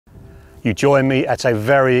You join me at a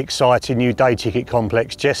very exciting new day ticket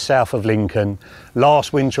complex just south of Lincoln.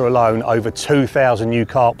 Last winter alone, over 2,000 new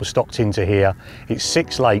carp were stocked into here. It's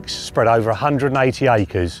 6 lakes spread over 180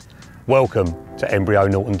 acres. Welcome to Embryo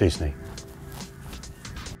Norton Disney.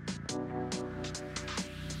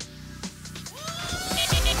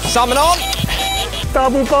 Salmon on!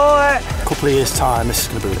 Double bite! A couple of years' time, this is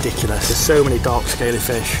going to be ridiculous. There's so many dark, scaly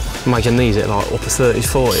fish. Imagine these at like upper 30s,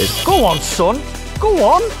 40s. Go on, son. Go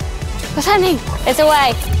on. What's happening? It's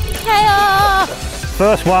away. Hey-oh!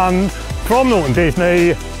 First one from Norton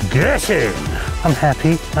Disney. Get in! I'm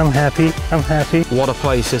happy, I'm happy, I'm happy. What a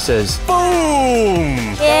place this is.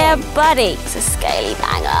 Boom! Yeah, buddy. It's a scaly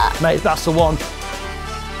banger. Mate, that's the one.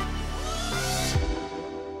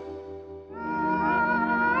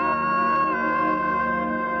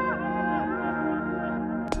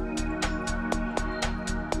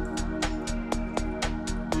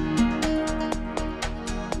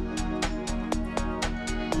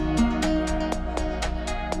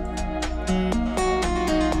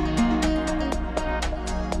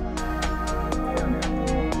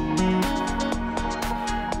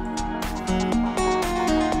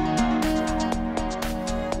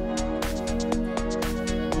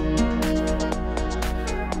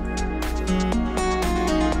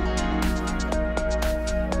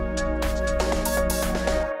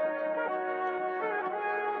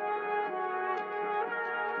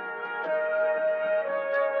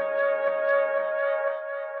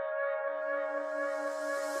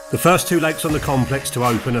 The first 2 lakes on the complex to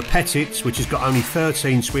open are Pettit's, which has got only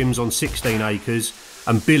 13 swims on 16 acres,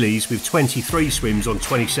 and Billy's with 23 swims on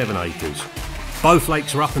 27 acres. Both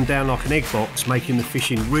lakes are up and down like an egg box, making the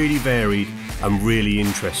fishing really varied and really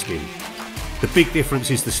interesting. The big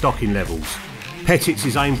difference is the stocking levels. Pettit's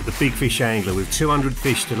is aimed at the big fish angler with 200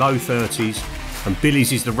 fish to low 30s, and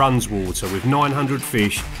Billy's is the runs water with 900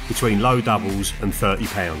 fish between low doubles and 30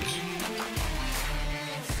 pounds.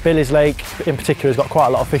 Billy's Lake in particular has got quite a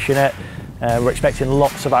lot of fish in it. We're expecting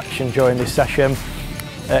lots of action during this session.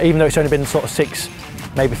 Even though it's only been sort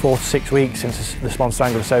of maybe 4 to 6 weeks since the Salmons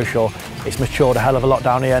and Katie Social, it's matured a hell of a lot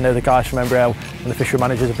down here. I know the guys from Embryo and the fishery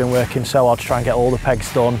managers have been working so hard to try and get all the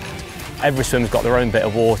pegs done. Every swim's got their own bit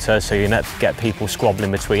of water, so you get people squabbling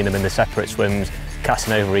between them in the separate swims,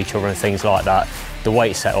 casting over each other and things like that. The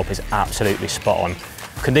weight setup is absolutely spot on.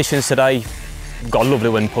 Conditions today, got a lovely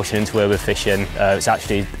wind pushing into where we're fishing. It's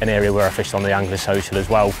actually an area where I fished on the Angling Social as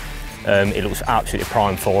well. It looks absolutely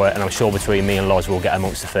prime for it, and I'm sure between me and Loz we'll get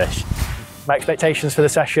amongst the fish. My expectations for the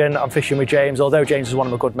session, I'm fishing with James. Although James is one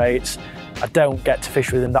of my good mates, I don't get to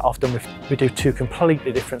fish with him that often. We do 2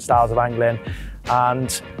 completely different styles of angling,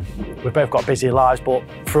 and we've both got busy lives, but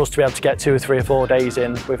for us to be able to get 2 or 3 or 4 days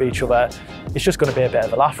in with each other, it's just going to be a bit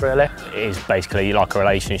of a laugh, really. It is basically like a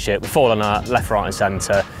relationship. We fall on our left, right and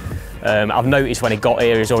centre. I've noticed when he got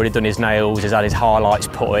here, he's already done his nails, he's had his highlights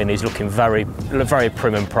put in, he's looking very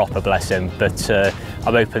prim and proper, bless him. But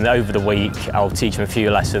I'm hoping that over the week I'll teach him a few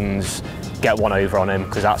lessons, get one over on him,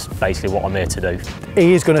 because that's basically what I'm here to do.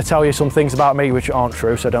 He is going to tell you some things about me which aren't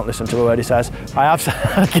true, so don't listen to a word he says. I have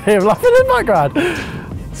I can hear him laughing in the background.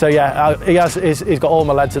 So yeah, he's got all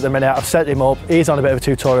my leads at the minute. I've set him up. He's on a bit of a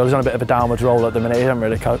tutorial. He's on a bit of a downwards roll at the minute. He hasn't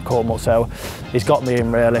really caught much, so he's got me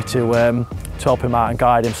in really to help him out and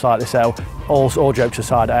guide him slightly. So all jokes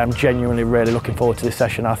aside, I am genuinely really looking forward to this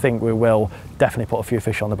session. I think we will definitely put a few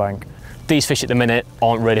fish on the bank. These fish at the minute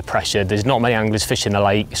aren't really pressured. There's not many anglers fishing the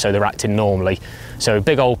lake, so they're acting normally. So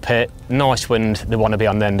big old pit, nice wind, they want to be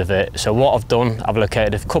on the end of it. So what I've done, I've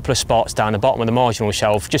located a couple of spots down the bottom of the marginal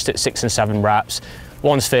shelf, just at 6 and 7 wraps.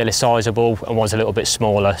 One's fairly sizable and one's a little bit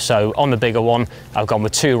smaller. So on the bigger one, I've gone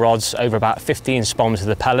with 2 rods over about 15 spons of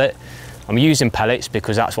the pellet. I'm using pellets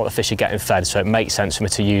because that's what the fish are getting fed, so it makes sense for me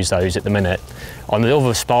to use those at the minute. On the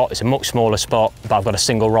other spot, it's a much smaller spot, but I've got a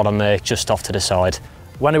single rod on there just off to the side.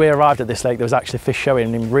 When we arrived at this lake, there was actually fish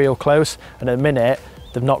showing in real close, and at the minute,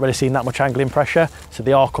 they've not really seen that much angling pressure, so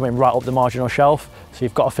they are coming right up the marginal shelf, so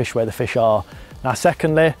you've got to fish where the fish are. Now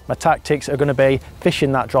secondly, my tactics are going to be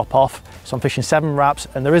fishing that drop off, so I'm fishing 7 wraps,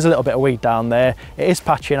 and there is a little bit of weed down there. It is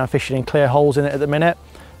patchy and I'm fishing in clear holes in it at the minute.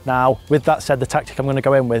 Now, with that said, the tactic I'm going to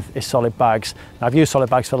go in with is solid bags. Now, I've used solid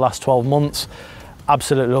bags for the last 12 months.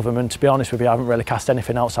 Absolutely love them, and to be honest with you, I haven't really cast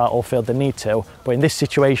anything else out or feel the need to. But in this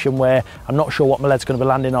situation where I'm not sure what my lead's going to be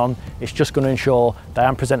landing on, it's just going to ensure that I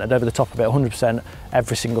am presented over the top of it 100%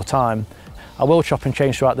 every single time. I will chop and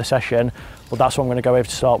change throughout the session, but that's what I'm going to go with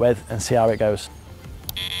to start with and see how it goes.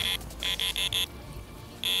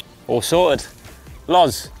 All sorted.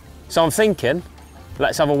 Loz, so I'm thinking,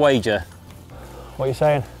 let's have a wager. What are you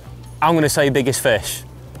saying? I'm going to say biggest fish.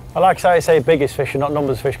 I like how you say biggest fish and not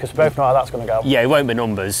numbers fish, because we both know how that's going to go. Yeah, it won't be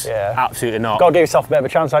numbers. Yeah. Absolutely not. Got to give yourself a bit of a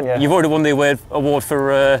chance, haven't you? You've already won the award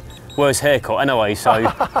for worst haircut anyway, so...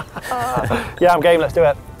 Yeah, I'm game, let's do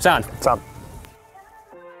it. Sound. Sound.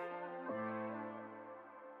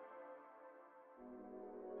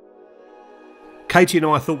 Katie and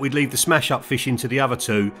I thought we'd leave the smash-up fishing to the other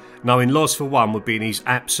two, knowing Loz for one would be in his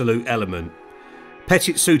absolute element.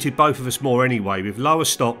 Pettit suited both of us more anyway, with lower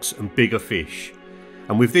stocks and bigger fish.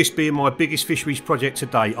 And with this being my biggest fisheries project to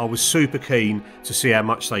date, I was super keen to see how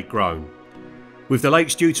much they'd grown. With the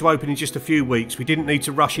lakes due to open in just a few weeks, we didn't need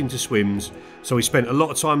to rush into swims, so we spent a lot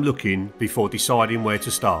of time looking before deciding where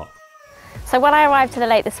to start. So when I arrived to the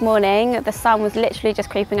lake this morning, the sun was literally just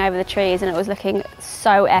creeping over the trees and it was looking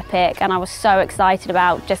so epic, and I was so excited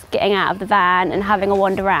about just getting out of the van and having a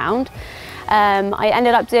wander around. I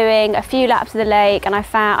ended up doing a few laps of the lake, and I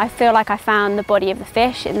feel like I found the body of the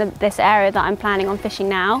fish in this area that I'm planning on fishing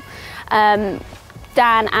now. Dan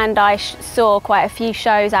and I saw quite a few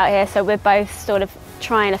shows out here, so we're both sort of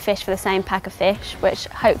trying to fish for the same pack of fish, which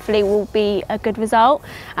hopefully will be a good result.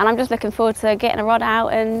 And I'm just looking forward to getting a rod out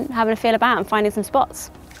and having a feel about and finding some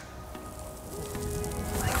spots.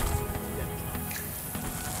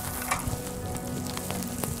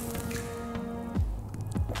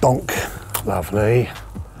 Donk. Lovely.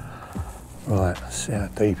 Right, let's see how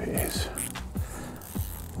deep it is.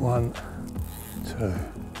 1, 2,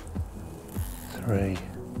 3,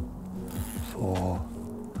 4,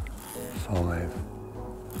 5,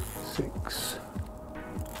 6,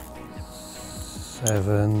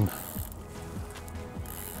 7,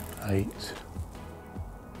 8,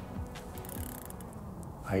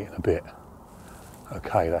 8 and a bit.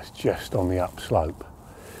 Okay, that's just on the upslope.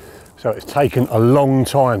 So it's taken a long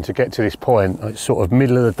time to get to this point. It's sort of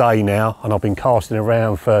middle of the day now, and I've been casting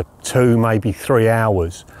around for 2, maybe 3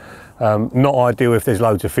 hours. Not ideal if there's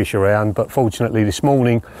loads of fish around, but fortunately this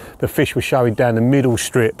morning the fish were showing down the middle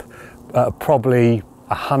strip at probably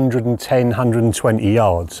 110, 120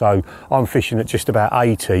 yards. So I'm fishing at just about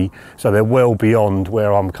 80, so they're well beyond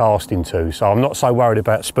where I'm casting to. So I'm not so worried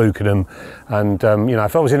about spooking them. And you know,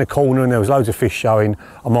 if I was in a corner and there was loads of fish showing,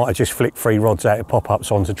 I might have just flicked 3 rods out of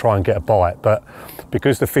pop-ups on to try and get a bite. But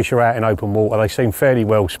because the fish are out in open water, they seem fairly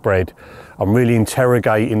well spread. I'm really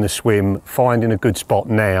interrogating the swim, finding a good spot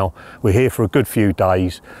now. We're here for a good few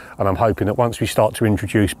days, and I'm hoping that once we start to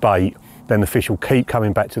introduce bait, then the fish will keep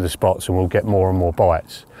coming back to the spots and we'll get more and more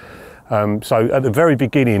bites. So at the very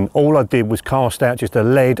beginning, all I did was cast out just a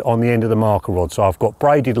lead on the end of the marker rod. So I've got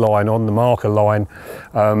braided line on the marker line,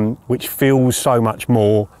 which feels so much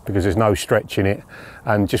more because there's no stretch in it.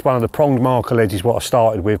 And just one of the pronged marker leads is what I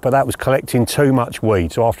started with, but that was collecting too much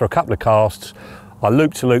weed. So after a couple of casts, I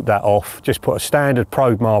loop-to-loop that off, just put a standard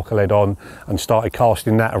probe marker lead on and started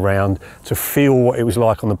casting that around to feel what it was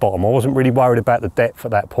like on the bottom. I wasn't really worried about the depth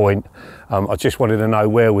at that point. I just wanted to know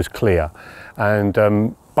where was clear.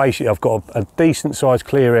 And basically I've got a decent sized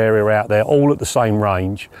clear area out there, all at the same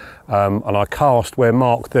range. And I cast where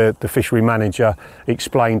Mark, the fishery manager,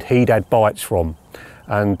 explained he'd had bites from.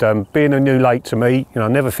 And being a new lake to me, you know, I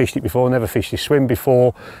never fished it before, never fished this swim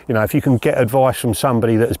before. You know, if you can get advice from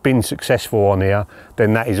somebody that has been successful on here,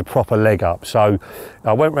 then that is a proper leg up. So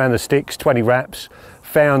I went round the sticks, 20 wraps,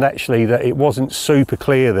 found actually that it wasn't super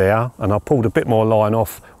clear there, and I pulled a bit more line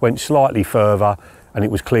off, went slightly further, and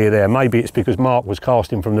it was clear there. Maybe it's because Mark was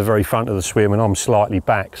casting from the very front of the swim and I'm slightly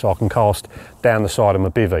back, so I can cast down the side of my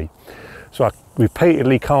bivvy. So I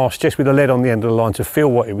repeatedly cast just with the lead on the end of the line to feel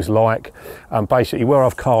what it was like. And basically where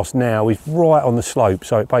I've cast now is right on the slope.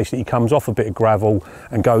 So it basically comes off a bit of gravel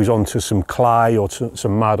and goes onto some clay or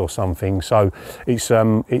some mud or something. So it's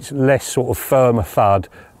less sort of firmer thud,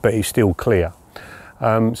 but it's still clear.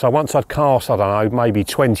 So once I'd cast, I don't know, maybe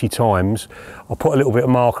 20 times, I put a little bit of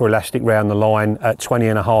marker elastic round the line at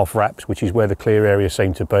 20.5 wraps, which is where the clear area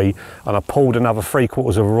seemed to be, and I pulled another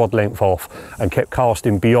 3/4 of a rod length off and kept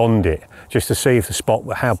casting beyond it, just to see if the spot,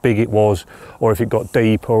 how big it was, or if it got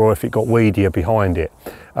deeper, or if it got weedier behind it.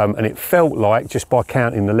 And it felt like, just by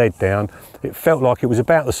counting the lead down, it felt like it was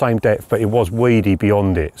about the same depth, but it was weedy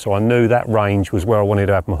beyond it. So I knew that range was where I wanted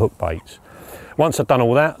to have my hook baits. Once I'd done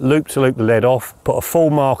all that, loop-to-loop the lead off, put a full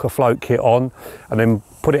marker float kit on, and then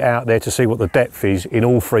put it out there to see what the depth is in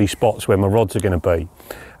all 3 spots where my rods are going to be.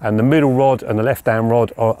 And the middle rod and the left-hand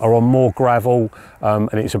rod are on more gravel,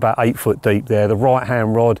 and it's about 8 foot deep there. The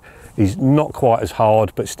right-hand rod is not quite as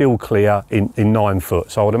hard, but still clear in 9 foot.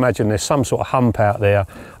 So I would imagine there's some sort of hump out there,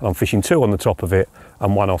 and I'm fishing 2 on the top of it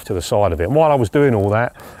and 1 off to the side of it. And while I was doing all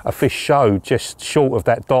that, a fish showed just short of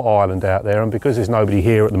that dot island out there, and because there's nobody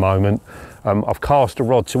here at the moment, I've cast a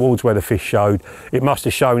rod towards where the fish showed. It must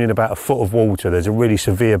have shown in about a foot of water. There's a really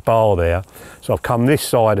severe bar there. So I've come this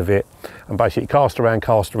side of it and basically cast around,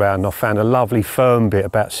 and I've found a lovely firm bit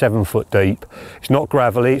about 7 foot deep. It's not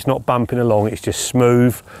gravelly, it's not bumping along, it's just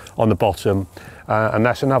smooth on the bottom. And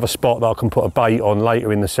that's another spot that I can put a bait on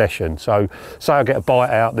later in the session. So say I get a bite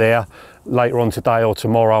out there later on today or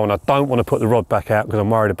tomorrow and I don't want to put the rod back out because I'm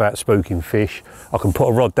worried about spooking fish, I can put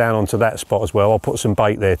a rod down onto that spot as well. I'll put some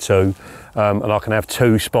bait there too, and I can have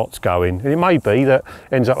 2 spots going. And it may be that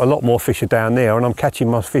ends up a lot more fish are down there and I'm catching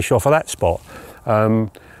my fish off of that spot.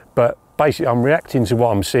 But basically I'm reacting to what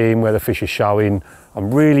I'm seeing, where the fish are showing.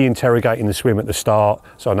 I'm really interrogating the swim at the start,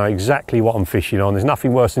 so I know exactly what I'm fishing on. There's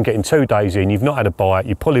nothing worse than getting 2 days in, you've not had a bite,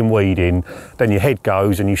 you're pulling weed in, then your head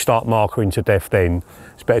goes and you start markering to death then.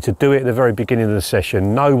 It's better to do it at the very beginning of the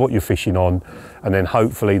session, know what you're fishing on, and then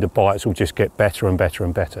hopefully the bites will just get better and better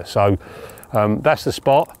and better. So that's the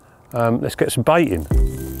spot. Let's get some baiting.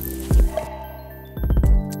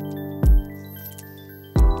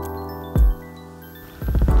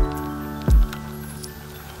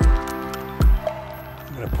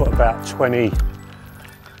 Put about 20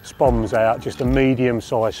 spoms out, just a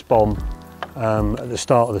medium-sized spom at the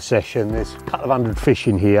start of the session. There's a couple of 100 fish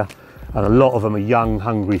in here and a lot of them are young,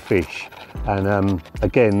 hungry fish. And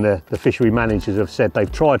again, the fishery managers have said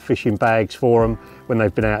they've tried fishing bags for them when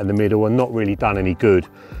they've been out in the middle and not really done any good.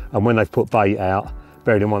 And when they've put bait out,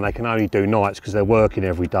 bearing in mind they can only do nights because they're working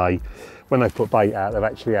every day, when they've put bait out, they've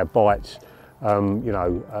actually had bites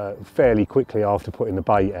fairly quickly after putting the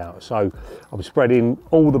bait out. So I'm spreading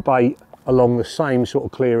all the bait along the same sort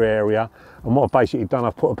of clear area, and what I've basically done,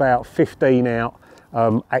 I've put about 15 out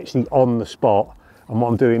actually on the spot, and what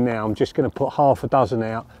I'm doing now, I'm just going to put half a dozen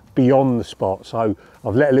out beyond the spot. So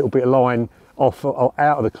I've let a little bit of line off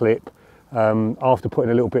out of the clip after putting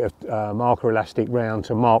a little bit of marker elastic round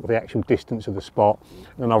to mark the actual distance of the spot,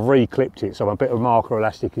 and I've re-clipped it, so my bit of marker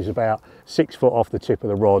elastic is about 6 foot off the tip of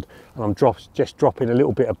the rod, and I'm just dropping a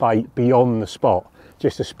little bit of bait beyond the spot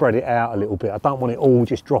just to spread it out a little bit. I don't want it all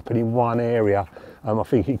just dropping in one area. I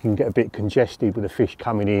think it can get a bit congested with the fish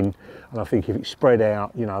coming in, and I think if it's spread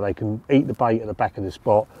out, you know, they can eat the bait at the back of the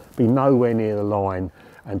spot, be nowhere near the line,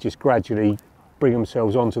 and just gradually bring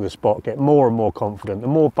themselves onto the spot, get more and more confident. The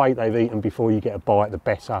more bait they've eaten before you get a bite, the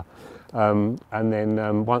better. And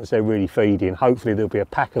then once they're really feeding, hopefully there'll be a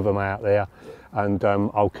pack of them out there, and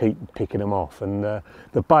I'll keep picking them off. And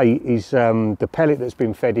the bait is the pellet that's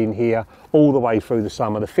been fed in here all the way through the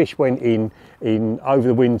summer. The fish went in over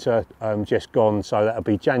the winter just gone, so that'll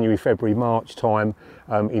be January, February, March time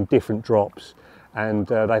in different drops. And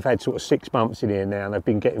they've had sort of 6 months in here now, and they've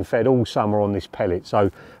been getting fed all summer on this pellet,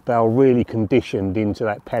 so they are really conditioned into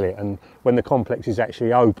that pellet. And when the complex is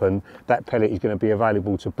actually open, that pellet is going to be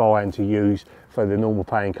available to buy and to use for the normal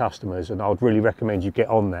paying customers, and I would really recommend you get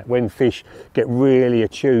on that. When fish get really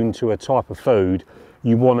attuned to a type of food,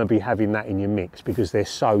 you want to be having that in your mix because they're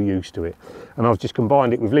so used to it. And I've just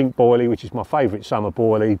combined it with link boilie, which is my favourite summer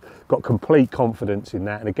boilie, got complete confidence in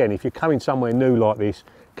that. And again, if you're coming somewhere new like this,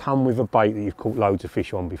 come with a bait that you've caught loads of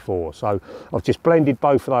fish on before. So I've just blended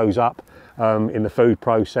both of those up in the food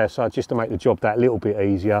processor just to make the job that little bit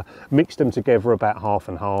easier, mixed them together about half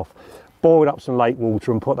and half, boiled up some lake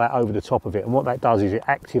water and put that over the top of it, and what that does is it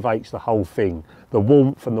activates the whole thing. The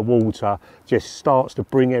warmth and the water just starts to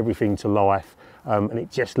bring everything to life. And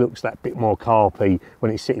it just looks that bit more carpy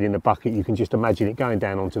when it's sitting in the bucket. You can just imagine it going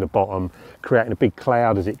down onto the bottom, creating a big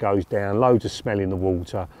cloud as it goes down, loads of smell in the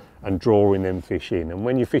water and drawing them fish in. And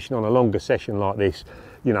when you're fishing on a longer session like this,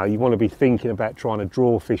 you know, you want to be thinking about trying to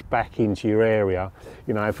draw fish back into your area.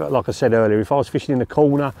 You know, like I said earlier, if I was fishing in the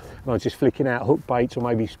corner and I was just flicking out hook baits or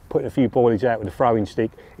maybe putting a few boilies out with a throwing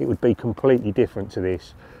stick, it would be completely different to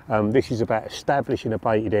this. This is about establishing a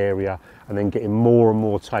baited area and then getting more and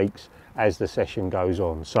more takes as the session goes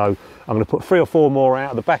on. So I'm going to put 3 or 4 more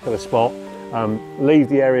out at the back of the spot, leave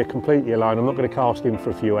the area completely alone. I'm not going to cast in for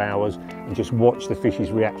a few hours and just watch the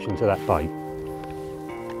fish's reaction to that bait.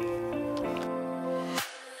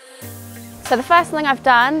 So the first thing I've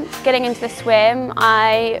done, getting into the swim,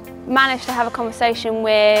 I managed to have a conversation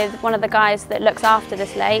with one of the guys that looks after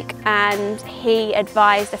this lake, and he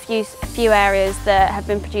advised a few areas that have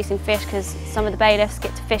been producing fish because some of the bailiffs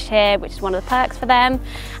get to fish here, which is one of the perks for them.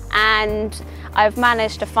 And I've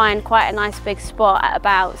managed to find quite a nice big spot at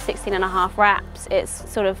about 16.5 wraps.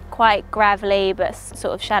 It's sort of quite gravelly but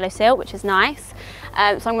sort of shallow silt, which is nice.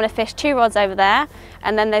 So I'm going to fish 2 rods over there,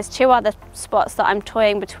 and then there's 2 other spots that I'm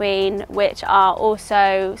toying between, which are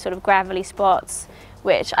also sort of gravelly spots,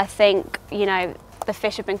 which I think, you know, the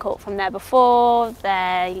fish have been caught from there before.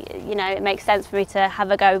 You know, it makes sense for me to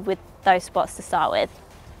have a go with those spots to start with.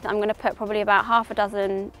 I'm going to put probably about half a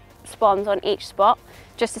dozen spawns on each spot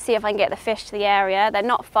just to see if I can get the fish to the area. They're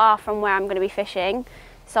not far from where I'm going to be fishing,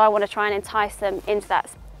 so I want to try and entice them into that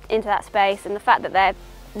space, and the fact that they're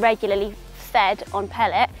regularly fed on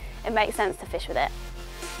pellet, it makes sense to fish with it.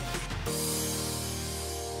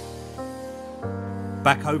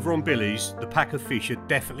 Back over on Billy's, the pack of fish had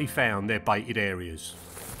definitely found their baited areas.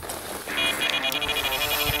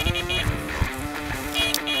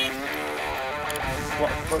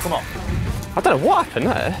 What, come on. I don't know what happened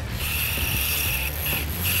there.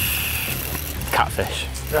 Catfish.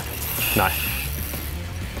 Yeah. No.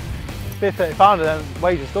 Be a 30 pounder then,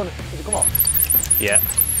 wages done it. Does it come off? Yeah.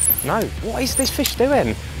 No, what is this fish doing?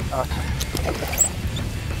 You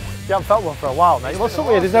haven't felt one for a while, mate. What's up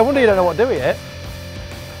with you? There's no wonder you don't know what to do with it.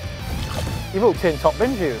 You've hooked in top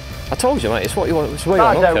bins, you. I told you, mate, it's what you want. It's where you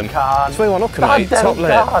want to hook 'em. It's where you want to hook 'em, mate. Top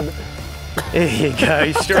lip. Here you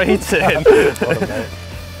go, straight in.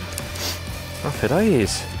 Happy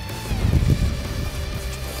days.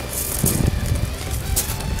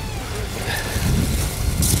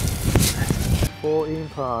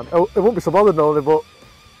 £14. Oh, it won't be so bothered normally, but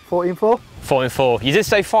 14.4? 14.4. You did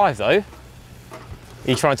say 5 though.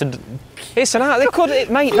 You're trying to. Listen out, that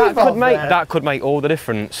could make all the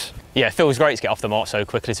difference. Yeah, it feels great to get off the mark so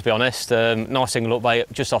quickly, to be honest. Nice single up bait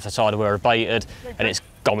just off the side of where I baited, and it's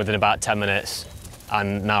gone within about 10 minutes.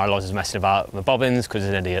 And now Loz is messing about with the bobbins because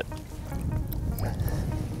he's an idiot.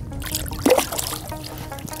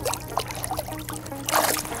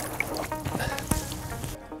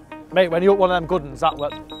 Mate, when you hook one of them good ones, that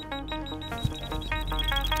look.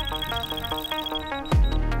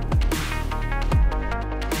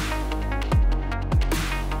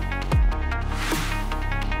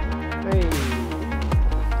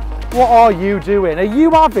 What are you doing? Are you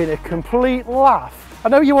having a complete laugh? I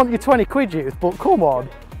know you want your 20 quid, youth, but come on.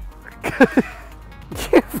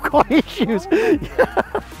 You've got issues.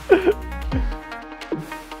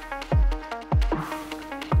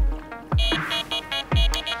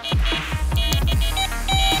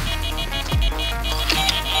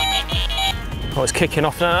 Oh, it's kicking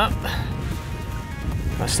off now.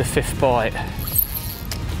 That's the 5th bite. I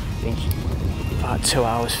think about 2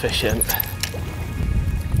 hours fishing.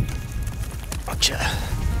 Gotcha.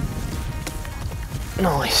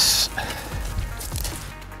 Nice.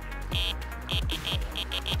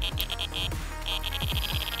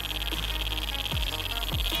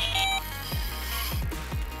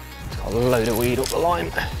 It's got a load of weed up the line.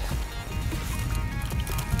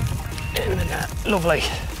 In the net. Lovely.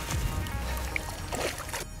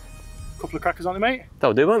 Couple of crackers on it, mate.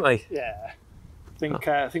 That'll do, won't they? Yeah.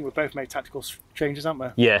 I think we've both made tactical changes,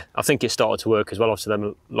 haven't we? Yeah, I think it started to work as well. Obviously,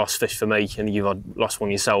 them lost fish for me, and you've had lost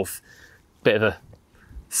one yourself. Bit of a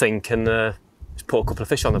think, and just put a couple of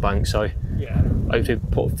fish on the bank. So yeah, hopefully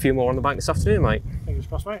put a few more on the bank this afternoon, mate. Fingers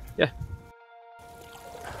crossed, mate. Yeah.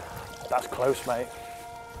 That's close, mate.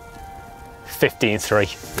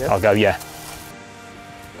 15.3. Yep. I'll go. Yeah.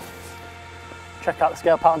 Check out the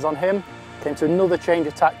scale patterns on him. Came to another change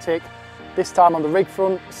of tactic. This time on the rig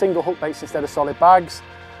front, single hook baits instead of solid bags.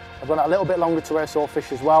 I've gone out a little bit longer to where I saw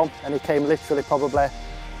fish as well, and he came literally probably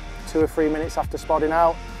 2 or 3 minutes after spodding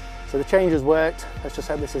out. So the change has worked. Let's just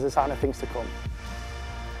hope this is a sign of things to come.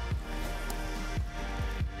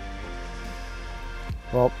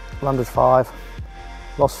 Well, landed 5,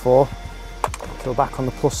 lost 4. So we're back on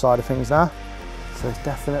the plus side of things now. So it's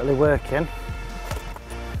definitely working.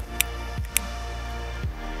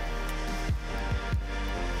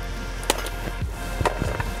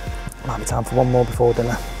 Might be time for one more before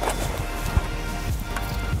dinner.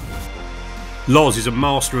 Loz is a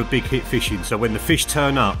master of big hit fishing, so when the fish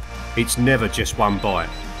turn up, it's never just one bite.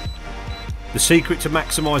 The secret to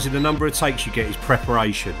maximising the number of takes you get is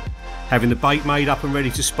preparation. Having the bait made up and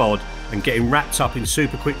ready to spod and getting wrapped up in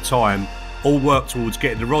super quick time all work towards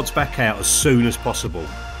getting the rods back out as soon as possible,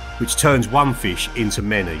 which turns one fish into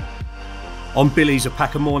many. On Billy's, a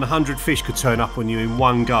pack of more than 100 fish could turn up on you in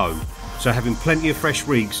one go, so having plenty of fresh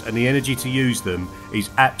rigs and the energy to use them is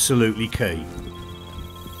absolutely key.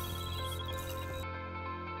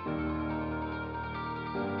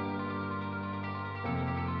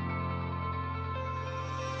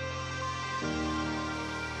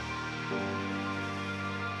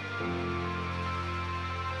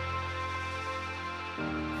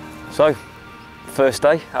 So, first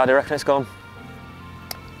day, how do you reckon it's gone?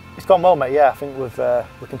 It's gone well, mate. Yeah, I think we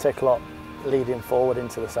can take a lot leading forward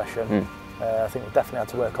into the session. I think we've definitely had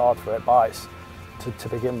to work hard for it. Bites to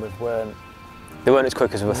begin with weren't as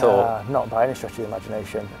quick as we thought. Not by any stretch of the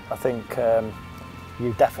imagination. I think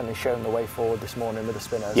you've definitely shown the way forward this morning with the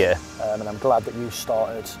spinners. Yeah. And I'm glad that you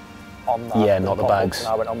started on that. Yeah, not the bags. And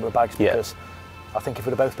I went on with the bags because I think if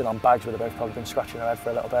we'd have both been on bags, we'd have both probably been scratching our head for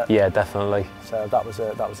a little bit. Yeah, definitely. So that was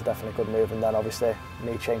a definitely good move. And then obviously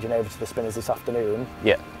me changing over to the spinners this afternoon.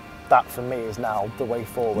 Yeah. That for me is now the way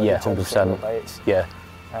forward. Yeah, 100%. Yeah.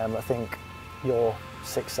 I think your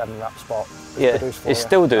 6-7 wrap spot. Yeah, it's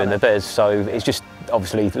still doing the bits. So it's just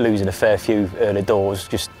obviously losing a fair few early doors,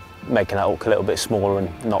 just making that hook a little bit smaller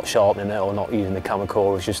and not sharpening it or not using the camera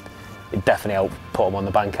core. It definitely helped put them on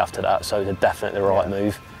the bank after that. So it's definitely the right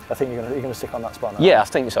move. I think you're going to stick on that spot now. Yeah, I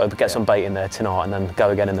think so. But get some bait in there tonight and then go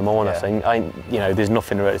again in the morning. I think. There's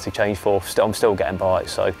nothing really to change for. I'm still getting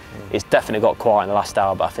bites, so it's definitely got quiet in the last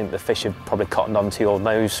hour. But I think the fish have probably cottoned onto your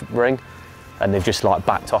nose ring, and they've just like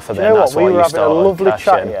backed off a bit. You know what? We were having a lovely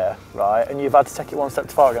chat here, right? And you've had to take it one step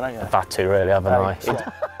too far again, haven't you? I've had to, really, haven't I?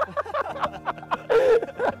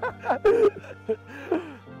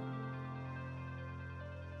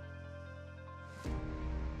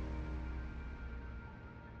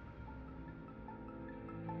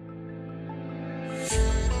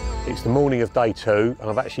 It's the morning of day 2 and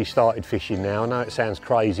I've actually started fishing now. I know it sounds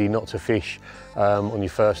crazy not to fish on your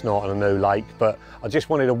first night on a new lake, but I just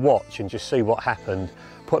wanted to watch and just see what happened.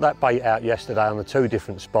 Put that bait out yesterday on the 2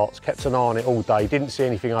 different spots, kept an eye on it all day, didn't see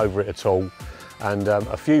anything over it at all. And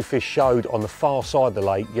a few fish showed on the far side of the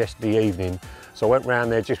lake yesterday evening. So I went round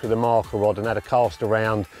there just with a marker rod and had a cast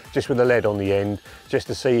around just with a lead on the end, just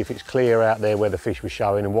to see if it's clear out there where the fish was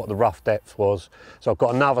showing and what the rough depth was. So I've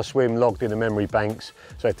got another swim logged in the memory banks,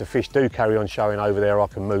 so if the fish do carry on showing over there, I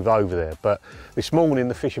can move over there. But this morning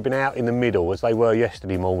the fish have been out in the middle as they were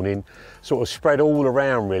yesterday morning, sort of spread all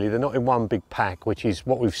around really. They're not in one big pack, which is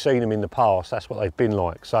what we've seen them in the past. That's what they've been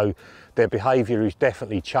like. So their behaviour is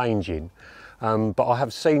definitely changing. But I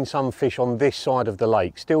have seen some fish on this side of the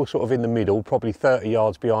lake, still sort of in the middle, probably 30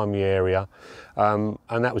 yards behind the area, and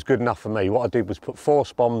that was good enough for me. What I did was put 4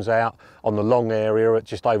 spoms out on the long area at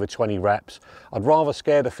just over 20 wraps. I'd rather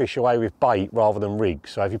scare the fish away with bait rather than rig.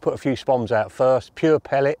 So if you put a few spoms out first, pure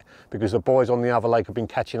pellet, because the boys on the other lake have been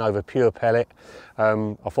catching over pure pellet.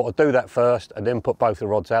 I thought I'd do that first and then put both the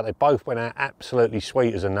rods out. They both went out absolutely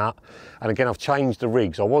sweet as a nut. And again, I've changed the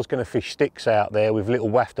rigs. I was going to fish sticks out there with little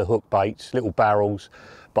wafter hook baits, little barrels,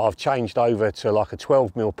 but I've changed over to like a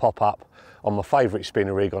 12mm pop-up on my favourite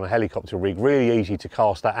spinner rig, on a helicopter rig. Really easy to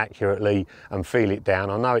cast that accurately and feel it down.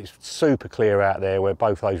 I know it's super clear out there where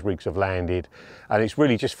both those rigs have landed, and it's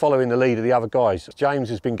really just following the lead of the other guys. James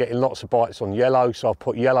has been getting lots of bites on yellow, so I've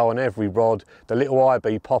put yellow on every rod. The little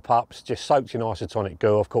IB pop-ups just soaked in isotonic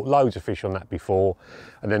goo. I've caught loads of fish on that before.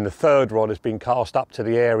 And then the third rod has been cast up to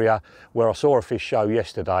the area where I saw a fish show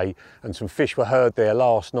yesterday, and some fish were heard there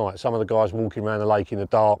last night. Some of the guys walking around the lake in the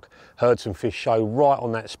dark heard some fish show right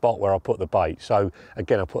on that spot where I put the bait. So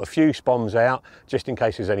again, I put a few spoms out just in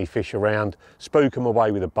case there's any fish around, spook them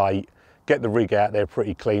away with a bait, get the rig out there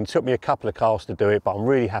pretty clean. Took me a couple of casts to do it, but I'm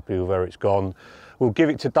really happy with where it's gone. We'll give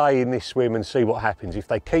it today in this swim and see what happens. If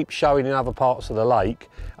they keep showing in other parts of the lake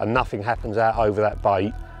and nothing happens out over that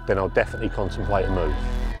bait, then I'll definitely contemplate a move.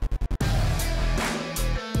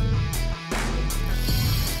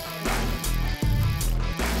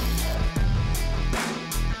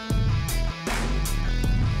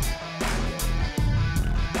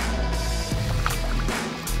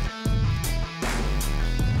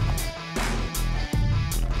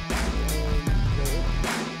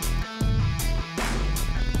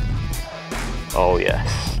 Oh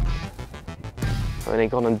yes. I've only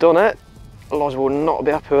gone and done it. Loz will not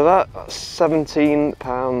be happy with that. That's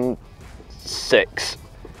 £17.6.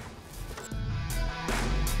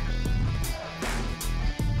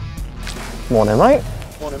 Morning, mate.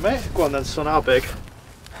 Morning, mate. Go on then, son. How big?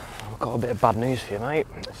 I've got a bit of bad news for you, mate.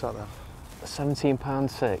 What's that then?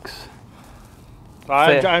 £17.6.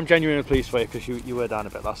 I'm genuinely pleased for you because you were down a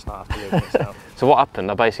bit last night after leaving it. So what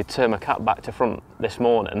happened, I basically turned my cat back to front this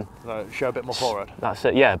morning. So show a bit more forward. That's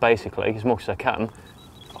it, yeah, basically, as much as I can.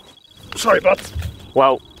 Sorry, bud.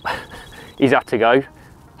 Well, he's had to go.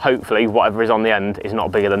 Hopefully, whatever is on the end is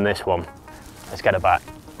not bigger than this one. Let's get it back.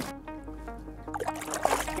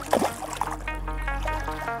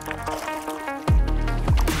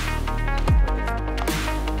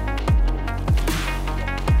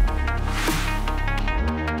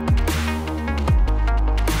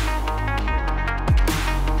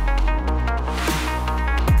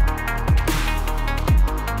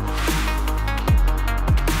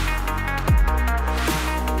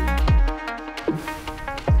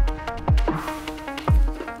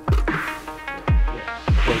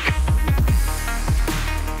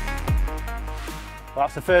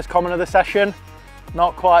 That's the first common of the session.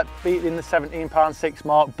 Not quite beating the £17.6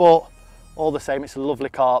 mark, but all the same, it's a lovely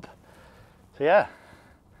carp. So yeah,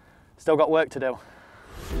 Still got work to do.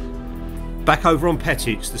 Back over on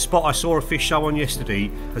Pettit's, the spot I saw a fish show on yesterday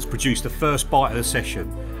has produced the first bite of the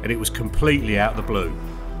session, and it was completely out of the blue.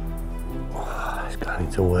 Oh, it's going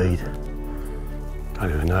into weed. Don't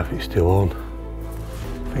even know if it's still on.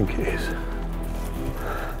 I think it is.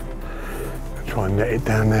 I'll try and net it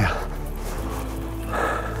down there.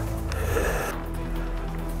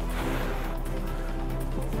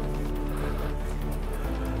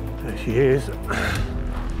 There she is.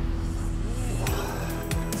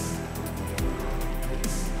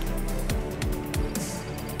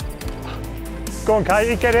 Go on,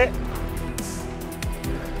 Katie, get it.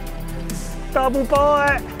 Double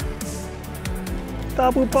bite.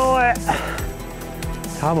 Double bite.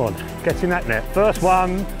 Come on, get in that net. First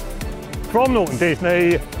one from Norton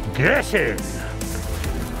Disney. Get in.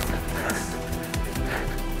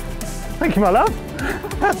 Thank you, my love.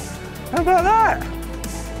 How about that?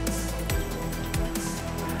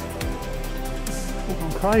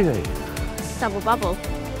 I'm crazy. Double bubble.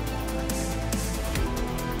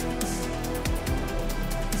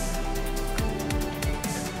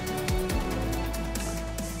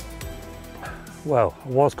 Well, I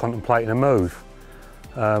was contemplating a move.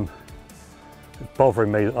 It's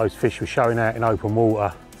bothering me that those fish were showing out in open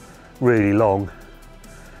water really long.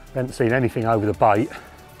 I hadn't seen anything over the bait,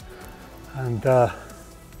 and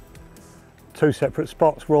two separate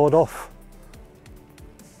spots roared off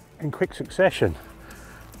in quick succession.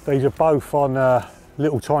 These are both on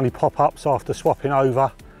little tiny pop-ups after swapping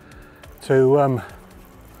over to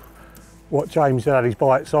what James had his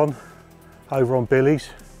bites on over on Billy's.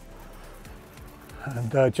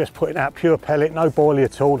 And just putting out pure pellet, no boilie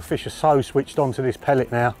at all. The fish are so switched on to this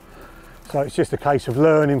pellet now. So it's just a case of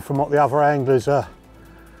learning from what the other anglers are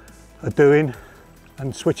doing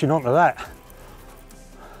and switching on to that.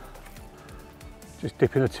 Just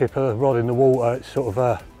dipping the tip of the rod in the water, it's sort of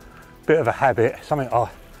a bit of a habit, something I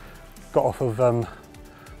got off of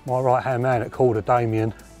my right hand man at Korda,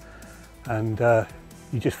 Damien. And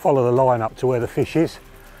you just follow the line up to where the fish is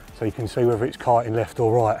so you can see whether it's kiting left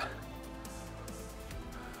or right.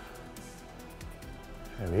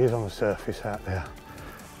 There he is on the surface out there.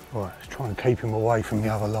 Right, let's try and keep him away from the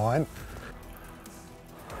other line.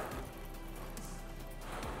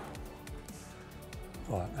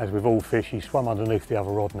 Right, as with all fish, he's swum underneath the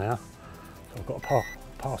other rod now. So I've got to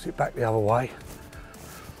pass it back the other way.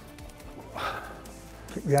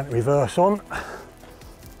 Click the anti-reverse on.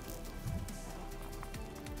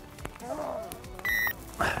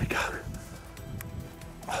 There we go.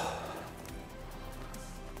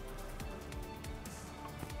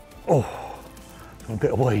 Oh, a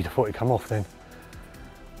bit of weed, I thought it'd come off then.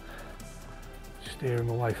 Steer him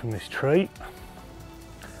away from this tree.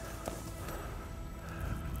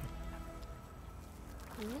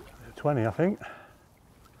 Mm-hmm. 20, I think.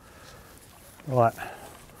 Right,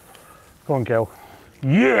 go on, girl.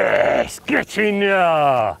 Yes, get in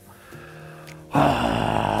there!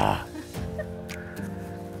 Ah.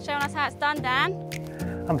 Showing us how it's done,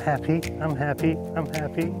 Dan. I'm happy, I'm happy, I'm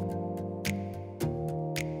happy.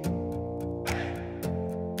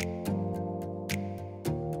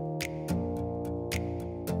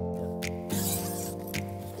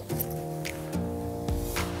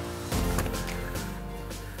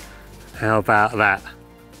 How about that?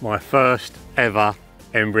 My first ever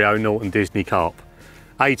Embryo Norton Disney carp.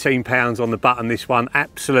 18 pounds on the button, this one,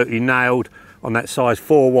 absolutely nailed on that size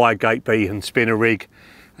 4 wide gate beacon spinner rig.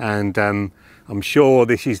 And I'm sure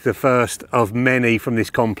this is the first of many from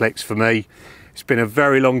this complex for me. It's been a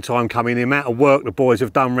very long time coming. The amount of work the boys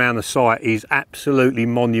have done around the site is absolutely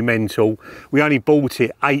monumental. We only bought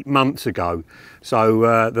it 8 months ago.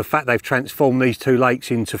 So the fact they've transformed these two lakes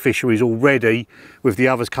into fisheries already, with the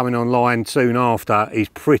others coming online soon after, is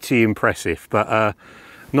pretty impressive. But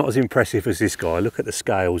not as impressive as this guy. Look at the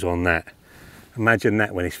scales on that. Imagine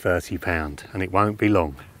that when it's 30 pound, and it won't be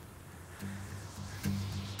long.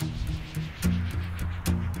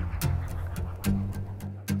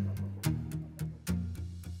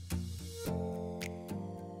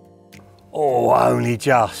 Oh, only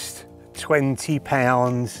just 20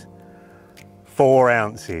 pounds, 4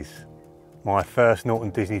 ounces. My first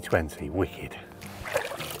Norton Disney 20, wicked.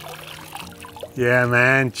 Yeah,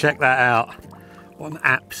 man, check that out. What an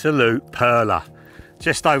absolute perler.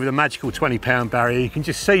 Just over the magical 20 pound barrier. You can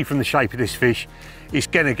just see from the shape of this fish, it's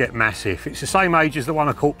gonna get massive. It's the same age as the one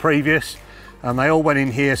I caught previous, and they all went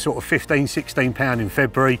in here sort of 15, 16 pound in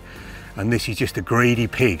February, and this is just a greedy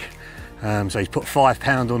pig. So he's put 5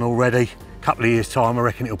 pound on already. A couple of years time, I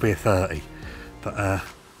reckon it'll be a 30. But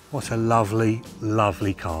what a lovely,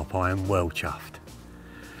 lovely carp. I am well chuffed.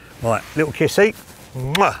 Right, little kissy,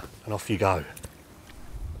 mwah, and off you go.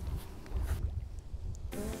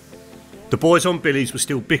 The boys on billies were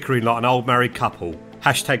still bickering like an old married couple,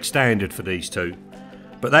 hashtag standard for these two,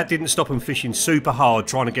 but that didn't stop them fishing super hard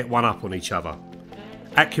trying to get one up on each other.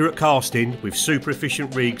 Accurate casting with super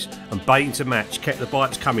efficient rigs and baiting to match kept the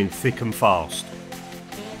bites coming thick and fast.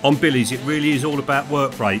 On billies it really is all about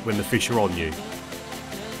work rate when the fish are on you.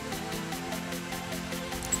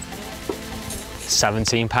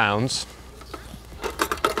 17 pounds.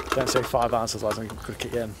 Don't say 5 ounces, Loz, I'm going to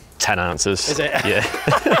kick you in. 10 ounces. Is it? Yeah.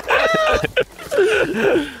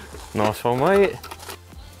 Nice one, mate.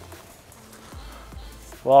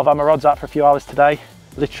 Well, I've had my rods out for a few hours today.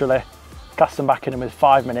 Literally, cast them back in with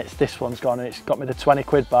 5 minutes. This one's gone and it's got me the 20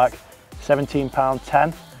 quid back.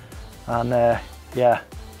 £17.10. And yeah,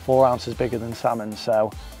 4 ounces bigger than salmon.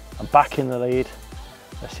 So I'm back in the lead.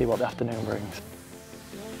 Let's see what the afternoon brings.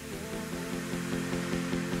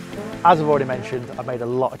 As I've already mentioned, I've made a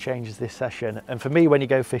lot of changes this session, and for me, when you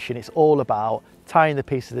go fishing, it's all about tying the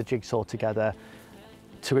piece of the jigsaw together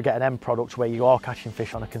to get an end product where you are catching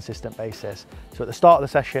fish on a consistent basis. So at the start of the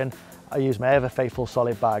session, I used my ever faithful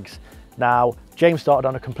solid bags. Now, James started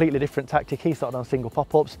on a completely different tactic. He started on single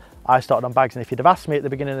pop-ups, I started on bags, and if you'd have asked me at the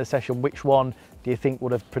beginning of the session which one do you think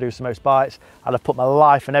would have produced the most bites, I'd have put my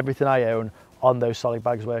life and everything I own on those solid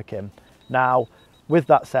bags working. Now, with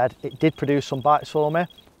that said, it did produce some bites for me.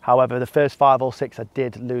 However, the first 5 or 6, I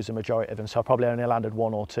did lose a majority of them, so I probably only landed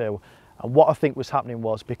 1 or 2. And what I think was happening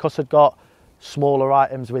was, because I'd got smaller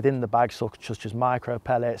items within the bag, such as micro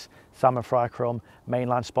pellets, salmon fry crumb,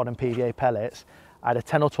 mainline spot and PVA pellets, I had a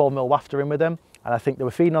 10 or 12 mil wafter in with them, and I think they were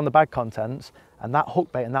feeding on the bag contents, and that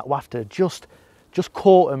hook bait and that wafter just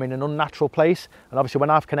caught them in an unnatural place. And obviously when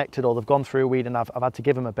I've connected or they've gone through a weed and I've had to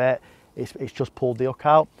give them a bit, it's just pulled the hook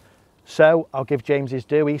out. So I'll give James his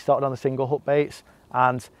due. He started on the single hook baits,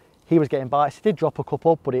 and he was getting bites. He did drop a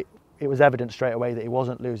couple, but it was evident straight away that he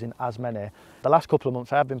wasn't losing as many. The last couple of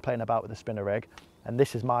months I have been playing about with the spinner rig, and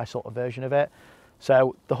this is my sort of version of it.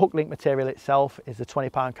 So the hook link material itself is the 20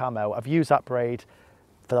 pound camo. I've used that braid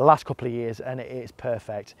for the last couple of years and it is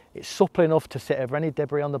perfect. It's supple enough to sit over any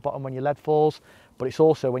debris on the bottom when your lead falls, but it's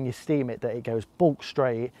also when you steam it that it goes bulk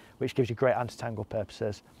straight, which gives you great anti-tangle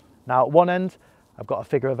purposes. Now at one end, I've got a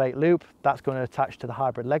figure of 8 loop. That's going to attach to the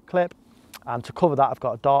hybrid leg clip. And to cover that, I've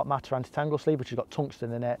got a dark matter anti-tangle sleeve, which has got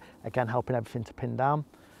tungsten in it, again helping everything to pin down.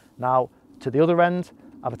 Now, to the other end,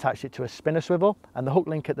 I've attached it to a spinner swivel, and the hook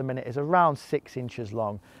link at the minute is around 6 inches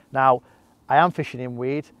long. Now, I am fishing in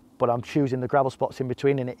weed, but I'm choosing the gravel spots in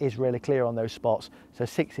between, and it is really clear on those spots. So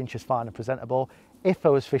 6 inches fine and presentable. If I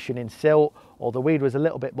was fishing in silt, or the weed was a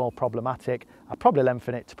little bit more problematic, I'd probably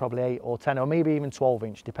lengthen it to probably 8 or 10, or maybe even 12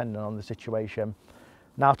 inch, depending on the situation.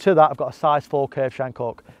 Now to that, I've got a size 4 curved shank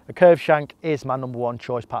hook. A curved shank is my #1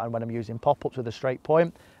 choice pattern when I'm using pop-ups with a straight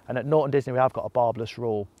point, and at Norton Disney we have got a barbless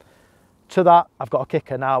rule. To that, I've got a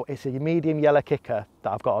kicker. Now it's a medium yellow kicker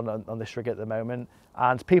that I've got on this rig at the moment,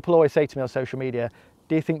 and people always say to me on social media,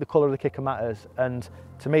 do you think the colour of the kicker matters? And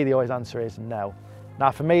to me the always answer is no.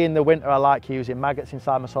 Now for me in the winter I like using maggots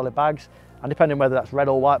inside my solid bags, and depending whether that's red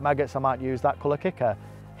or white maggots I might use that colour kicker.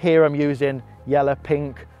 Here I'm using yellow,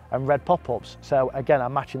 pink and red pop-ups, so again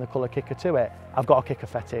I'm matching the colour kicker to it. I've got a kicker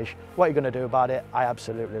fetish. What are you going to do about it? I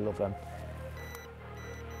absolutely love them.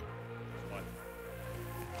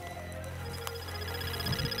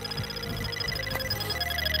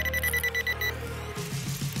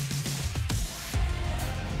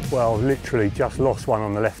 Well, literally just lost one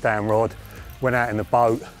on the left-hand rod, went out in the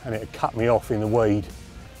boat and it had cut me off in the weed,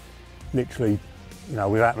 literally, you know,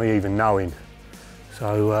 without me even knowing.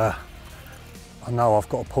 So I know I've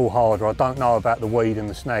got to pull harder. I don't know about the weed and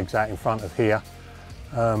the snags out in front of here,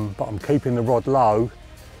 but I'm keeping the rod low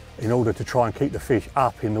in order to try and keep the fish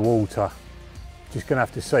up in the water. Just gonna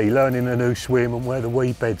have to see, learning a new swim and where the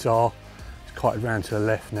weed beds are. It's quite round to the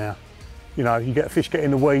left now. You know, you get a fish get in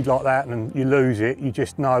the weed like that and you lose it, you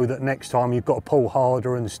just know that next time you've got to pull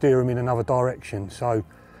harder and steer them in another direction. So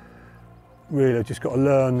really I've just got to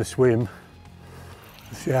learn the swim.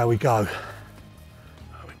 Let's see how we go. There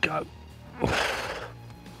we go.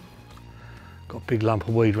 Got a big lump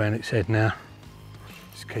of weed around its head now.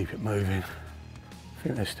 Just keep it moving. I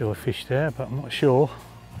think there's still a fish there, but I'm not sure.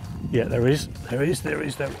 Yeah, there is.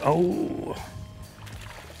 Oh!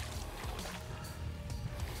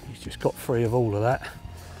 He's just got free of all of that.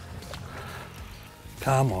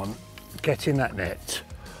 Come on, get in that net.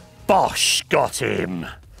 Bosh, got him!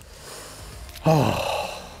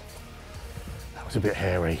 Oh, that was a bit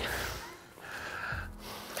hairy.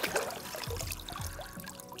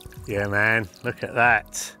 Yeah man, look at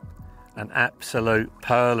that. An absolute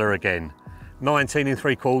perler again. 19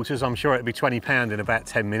 3/4. I'm sure it'll be 20 pound in about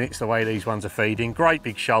 10 minutes, the way these ones are feeding. Great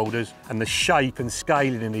big shoulders, and the shape and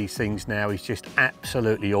scaling in these things now is just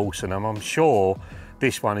absolutely awesome. And I'm sure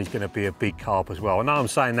this one is going to be a big carp as well. I know I'm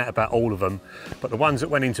saying that about all of them, but the ones that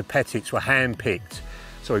went into Pettits were hand-picked.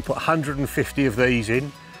 So we put 150 of these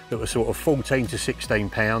in that were sort of 14 to 16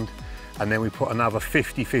 pound, and then we put another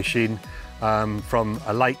 50 fish in from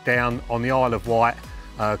a lake down on the Isle of Wight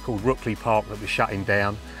called Rookley Park that was shutting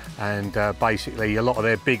down. And basically a lot of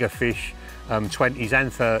their bigger fish, 20s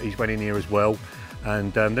and 30s went in here as well.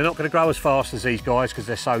 And they're not going to grow as fast as these guys because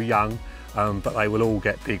they're so young, but they will all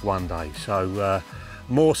get big one day. So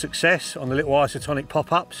more success on the little isotonic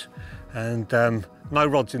pop-ups, and no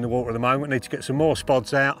rods in the water at the moment. Need to get some more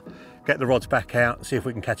spods out, get the rods back out, and see if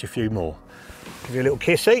we can catch a few more. Give you a little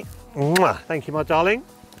kissy. Mwah. Thank you, my darling.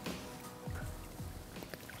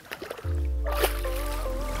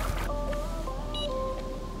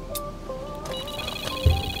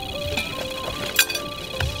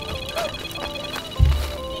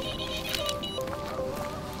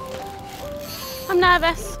 I'm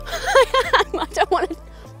nervous. I don't want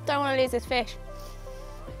to lose this fish.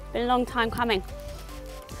 Been a long time coming.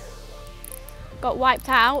 Got wiped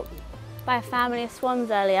out by a family of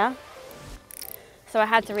swans earlier, so I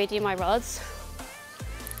had to redo my rods,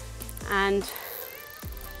 and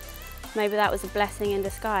maybe that was a blessing in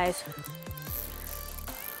disguise.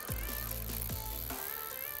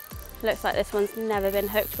 Looks like this one's never been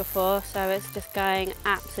hooked before, so it's just going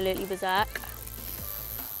absolutely berserk.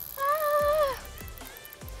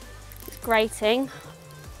 Grating,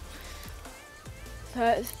 so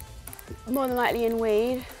it's more than likely in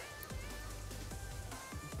weed,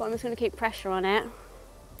 but I'm just going to keep pressure on it.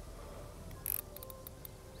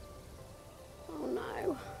 Oh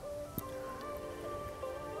no.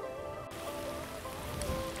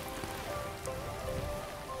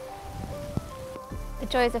 The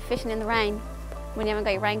joys of fishing in the rain when you haven't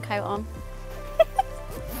got your raincoat on.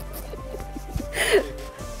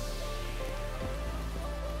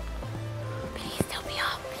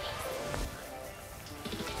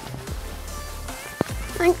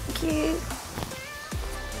 Thank you.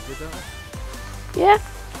 Yeah.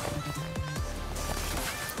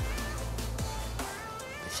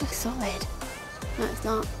 It's just solid. No, it's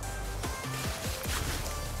not.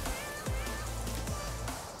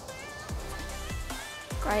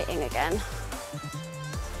 Grating again.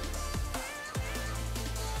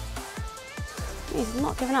 He's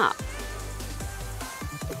not giving up.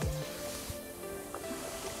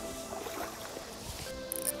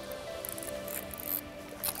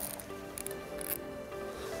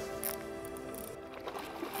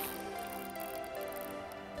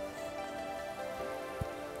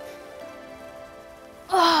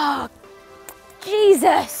 Oh,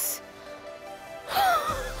 Jesus! I'm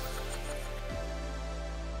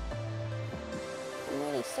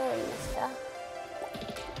really sorry, mister.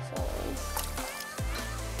 Sorry.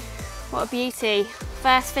 What a beauty.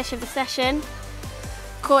 First fish of the session.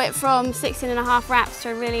 Caught it from 16.5 wraps to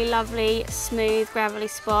a really lovely, smooth, gravelly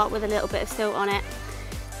spot with a little bit of silt on it.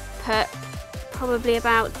 Put probably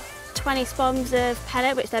about 20 spombs of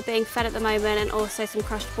pellet, which they're being fed at the moment, and also some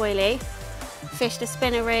crushed boilie. Fished a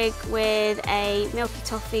spinner rig with a milky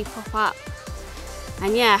toffee pop-up,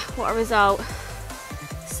 and yeah, what a result.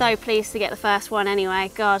 So pleased to get the first one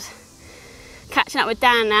anyway. God, catching up with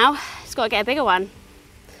Dan now, just got to get a bigger one.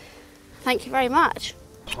 Thank you very much.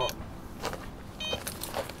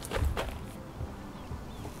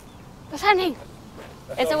 What's happening?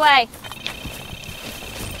 It's away.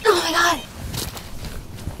 Oh my God.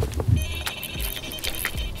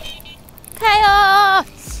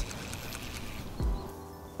 Chaos!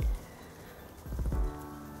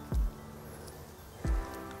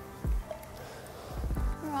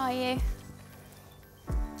 Where are you?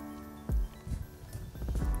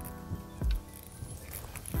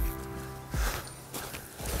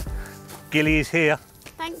 Gilly is here.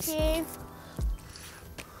 Thank you.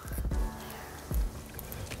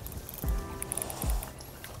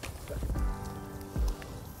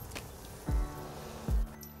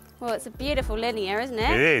 Well, it's a beautiful linear, isn't it?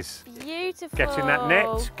 It is. Beautiful. Get in that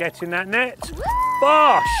net, get in that net. Woo!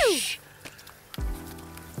 Bosh!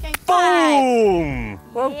 Going back. Boom!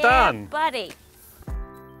 Well Yeah, done. buddy.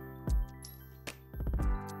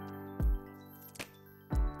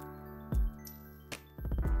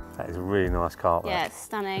 That is a really nice carp. Yeah, it's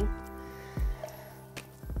stunning.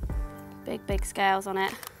 Big, big scales on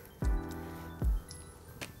it.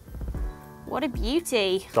 What a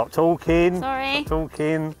beauty. Stop talking. Sorry. Stop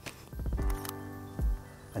talking.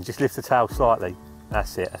 And just lift the tail slightly.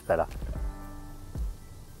 That's it, that's better.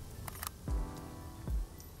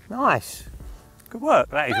 Nice. Good work.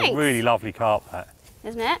 That is Thanks. a really lovely carp, that.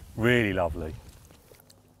 Isn't it? Really lovely.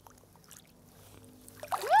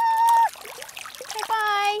 Okay,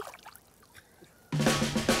 bye.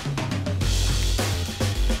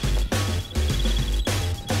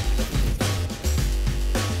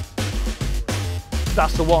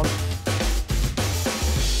 That's the one.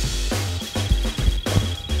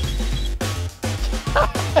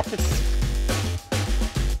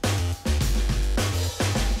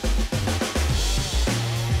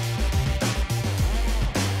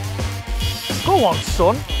 Go on,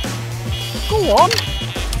 son. Go on.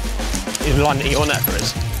 He's landing it on there for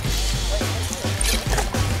us.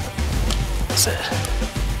 That's it.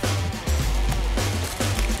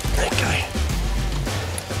 Okay.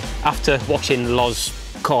 After watching Loz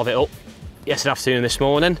carve it up yesterday afternoon and this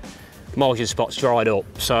morning, margin spot's dried up,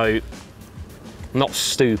 so not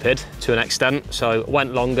stupid to an extent. So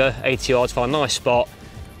went longer, 80 yards, found a nice spot.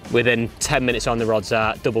 Within 10 minutes on the rod's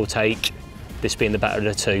out, double take, this being the better of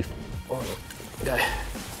the two. Okay.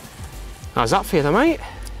 How's that for you then, mate?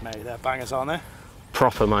 Mate, they're bangers, aren't they?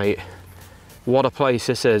 Proper, mate. What a place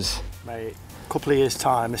this is. Mate, a couple of years'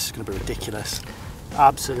 time, this is going to be ridiculous.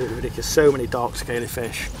 Absolutely ridiculous. So many dark scaly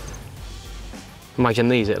fish. Imagine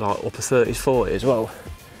these at like upper 30s, 40s as well.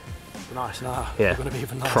 Nice now. Yeah, They're going to be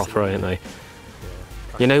even nicer. proper, aren't they?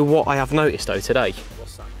 You know what I have noticed though today?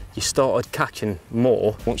 What's that? You started catching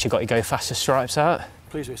more once you got your go faster stripes out.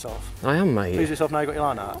 Please with yourself. I am, mate. Please with yourself now you got your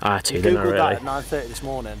line out. I had to, You didn't I, Googled that really? at 9:30 this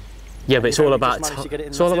morning. Yeah, but it's You all only about just managed to get it in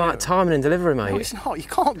it's the all material. about timing and delivery, mate. No, it's not. You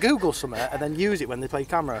can't Google something and then use it when they play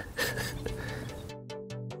camera.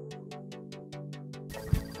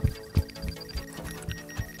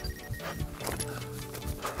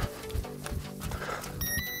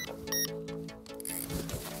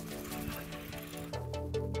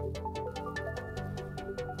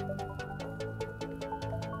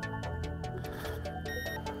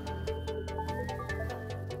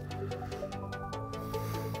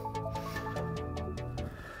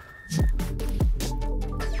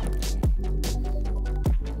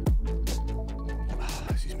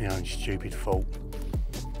 This is my own stupid fault.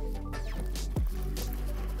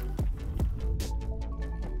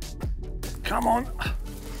 Come on.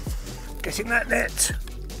 Get in that net.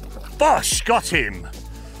 Bosh, got him.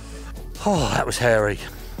 Oh, that was hairy.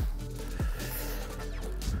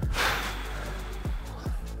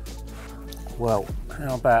 Well,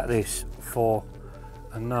 how about this for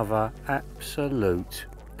another absolute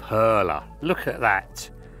perler? Look at that.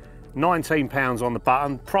 19 pounds on the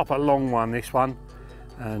button, proper long one this one,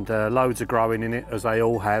 and loads of growing in it as they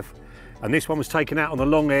all have. And this one was taken out on the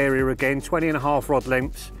long area again, 20.5 rod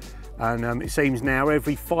lengths, and it seems now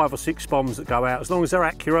every 5 or 6 bombs that go out, as long as they're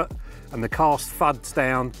accurate and the cast thuds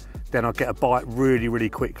down, then I'll get a bite really, really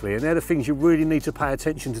quickly. And they're the things you really need to pay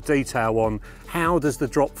attention to detail on. How does the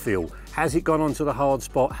drop feel? Has it gone onto the hard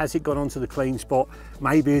spot? Has it gone onto the clean spot?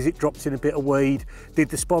 Maybe has it dropped in a bit of weed? Did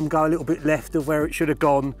the spom go a little bit left of where it should have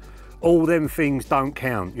gone? All them things don't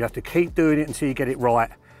count. You have to keep doing it until you get it right,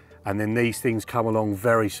 and then these things come along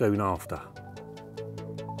very soon after.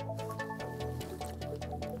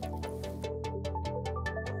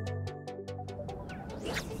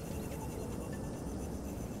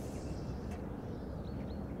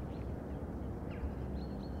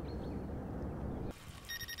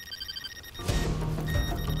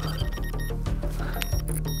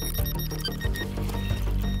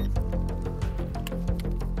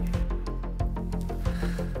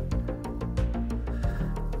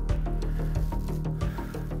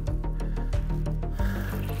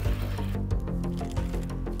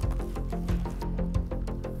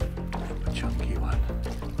 Chunky one.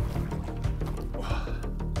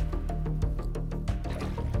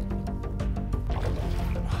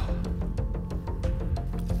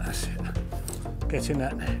 That's it. Get in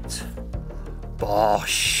that net.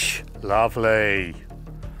 Bosh! Lovely.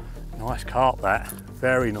 Nice carp that.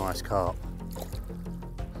 Very nice carp.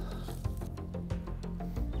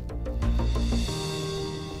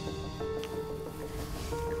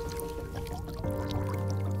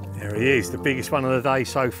 There he is, the biggest one of the day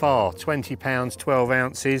so far. 20 pounds, 12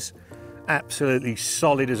 ounces. Absolutely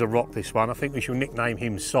solid as a rock, this one. I think we shall nickname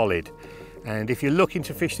him Solid. And if you're looking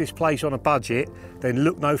to fish this place on a budget, then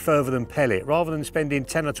look no further than pellet. Rather than spending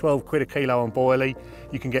 10 or 12 quid a kilo on boilie,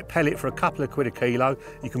 you can get pellet for a couple of quid a kilo.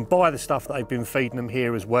 You can buy the stuff that they've been feeding them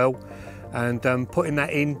here as well. And putting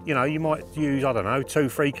that in, you know, you might use, I don't know,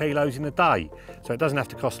 2-3 kilos in a day. So it doesn't have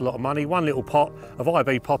to cost a lot of money. One little pot of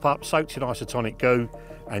IB pop-up, soaked in isotonic goo,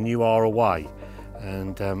 and you are away.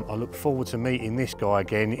 And I look forward to meeting this guy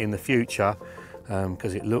again in the future,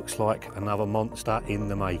 because it looks like another monster in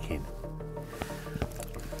the making.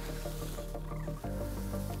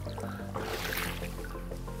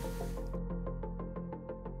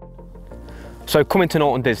 So coming to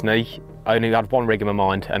Norton Disney, I only had one rig in my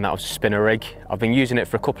mind, and that was a spinner rig. I've been using it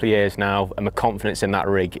for a couple of years now, and my confidence in that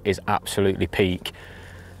rig is absolutely peak.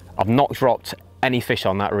 I've not dropped any fish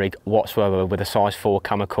on that rig whatsoever with a size 4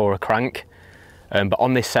 Kamakura crank. But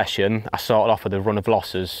on this session, I started off with a run of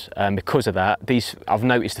losses, and because of that, I've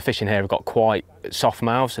noticed the fish in here have got quite soft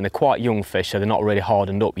mouths, and they're quite young fish, so they're not really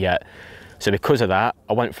hardened up yet. So because of that,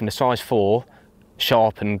 I went from the size 4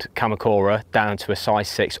 sharpened Kamakura down to a size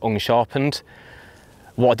 6 unsharpened.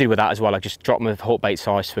 What I did with that as well, I just dropped my hook bait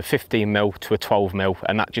size to a 15mm to a 12mm,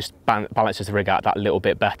 and that just balances the rig out that little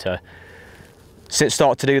bit better. Since I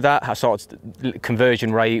started to do that, the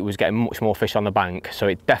conversion rate was getting much more fish on the bank, so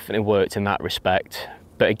it definitely worked in that respect.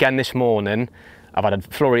 But again this morning, I've had a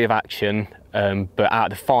flurry of action, but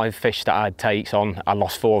out of the 5 fish that I had takes on, I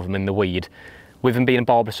lost 4 of them in the weed. With them being a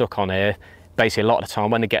barbless hook on here, basically a lot of the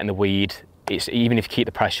time when they get in the weed, even if you keep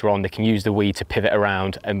the pressure on, they can use the weed to pivot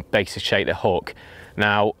around and basically shake the hook.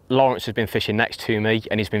 Now, Lawrence has been fishing next to me,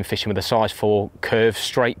 and he's been fishing with a size 4 curved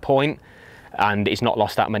straight point, and he's not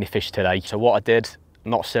lost that many fish today. So what I did,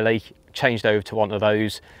 not silly, changed over to one of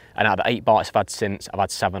those, and out of the 8 bites I've had since, I've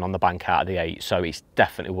had 7 on the bank out of the 8, so it's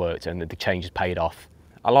definitely worked, and the change has paid off.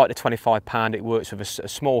 I like the 25 pound, it works with a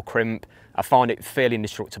small crimp. I find it fairly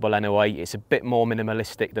indestructible anyway. It's a bit more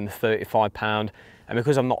minimalistic than the 35 pound, and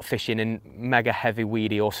because I'm not fishing in mega heavy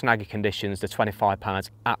weedy or snaggy conditions, the 25 pounds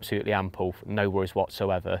absolutely ample, no worries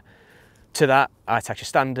whatsoever. To that, I attach a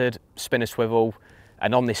standard spinner swivel,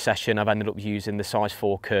 and on this session I've ended up using the size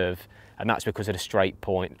 4 curve, and that's because of the straight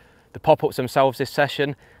point. The pop-ups themselves this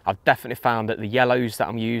session, I've definitely found that the yellows that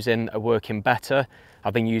I'm using are working better.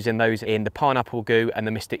 I've been using those in the pineapple goo and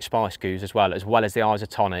the Mystic Spice goos as well as the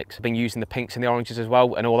isotonics. I've been using the pinks and the oranges as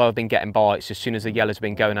well, and although I've been getting bites, as soon as the yellows have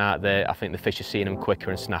been going out there, I think the fish are seeing them quicker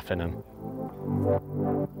and snapping them.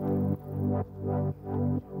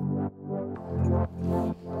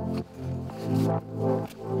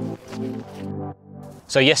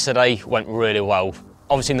 So yesterday went really well.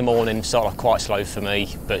 Obviously in the morning started off quite slow for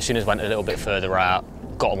me, but as soon as I went a little bit further out,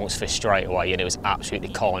 got amongst fish straight away, and it was absolutely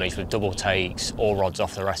carnage with double takes, all rods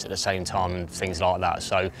off the rest at the same time and things like that.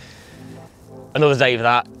 So another day of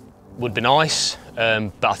that would be nice,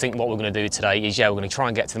 but I think what we're going to do today is, we're going to try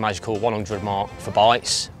and get to the magical 100 mark for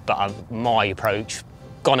bites, but my approach,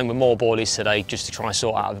 gone in with more boilies today just to try and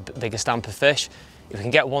sort out a bigger stamp of fish. If we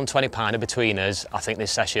can get 120 pounder between us, I think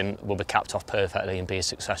this session will be capped off perfectly and be a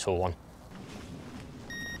successful one.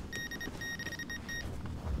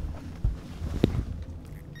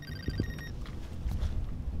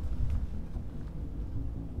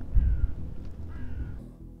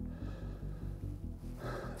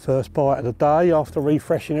 First bite of the day after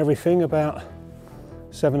refreshing everything about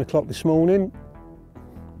 7 o'clock this morning.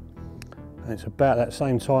 And it's about that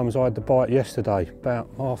same time as I had the bite yesterday, about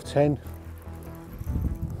 10:30.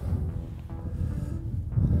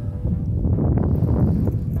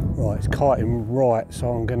 Right, it's kiting right, so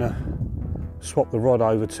I'm gonna swap the rod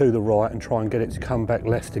over to the right and try and get it to come back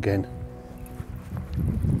left again.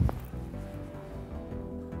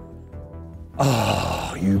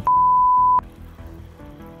 Oh, you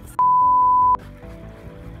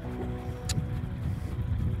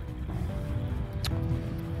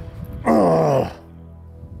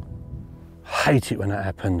hate it when that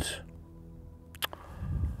happens.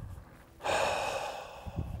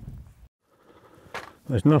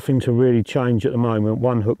 There's nothing to really change at the moment.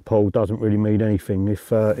 One hook pull doesn't really mean anything.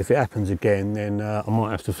 If it happens again, then I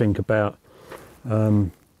might have to think about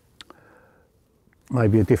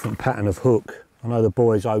maybe a different pattern of hook. I know the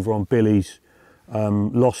boys over on Billy's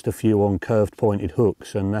lost a few on curved pointed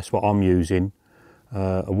hooks, and that's what I'm using,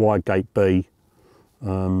 a wide gate B.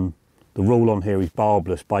 The rule on here is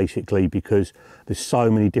barbless, basically, because there's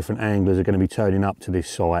so many different anglers are going to be turning up to this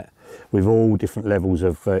site with all different levels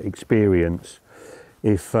of experience.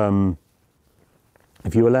 If you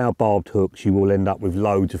allow barbed hooks, you will end up with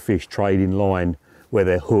loads of fish trading line where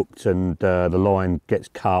they're hooked and the line gets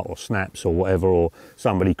cut or snaps or whatever, or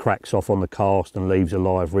somebody cracks off on the cast and leaves a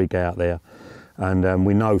live rig out there. And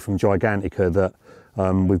we know from Gigantica that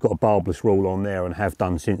we've got a barbless rule on there and have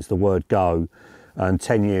done since the word go. And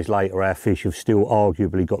 10 years later, our fish have still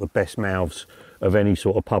arguably got the best mouths of any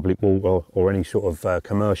sort of public water or any sort of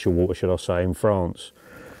commercial water, should I say, in France.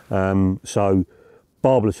 So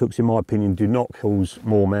barbless hooks, in my opinion, do not cause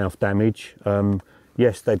more mouth damage.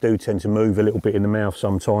 Yes, they do tend to move a little bit in the mouth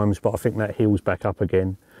sometimes, but I think that heals back up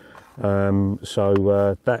again. That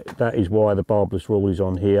is why the barbless rule is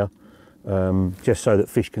on here, just so that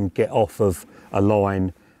fish can get off of a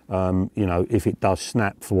line. You know, if it does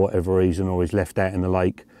snap for whatever reason or is left out in the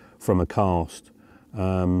lake from a cast.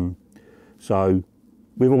 So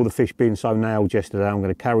with all the fish being so nailed yesterday, I'm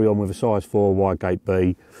going to carry on with a size 4 wide gate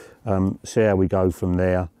B, see how we go from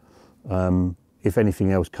there. If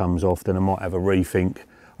anything else comes off, then I might have a rethink.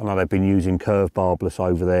 I know they've been using curved barbless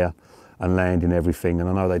over there and landing everything, and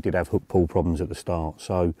I know they did have hook pull problems at the start.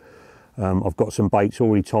 So I've got some baits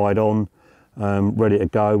already tied on, ready to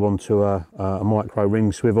go onto a micro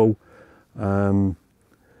ring swivel. So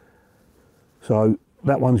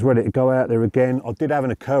that one's ready to go out there again. I did have an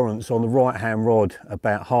occurrence on the right hand rod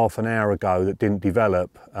about half an hour ago that didn't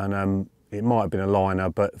develop, and it might have been a liner,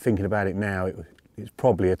 but thinking about it now, it's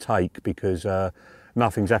probably a take, because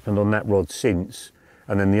nothing's happened on that rod since,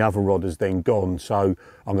 and then the other rod has then gone. So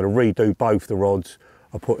I'm going to redo both the rods.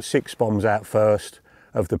 I put 6 bombs out first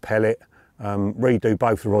of the pellet, redo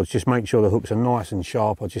both the rods, just make sure the hooks are nice and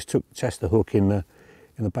sharp. I just test the hook in the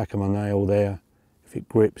back of my nail there. If it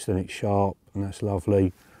grips, then it's sharp, and that's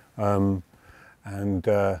lovely. Yeah,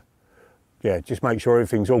 just make sure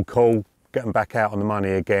everything's all cool, get them back out on the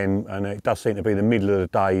money again, and it does seem to be the middle of the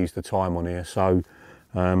day is the time on here, so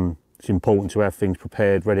it's important to have things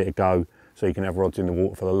prepared, ready to go, so you can have rods in the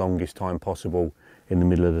water for the longest time possible in the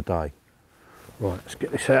middle of the day. Right, let's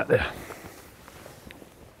get this out there.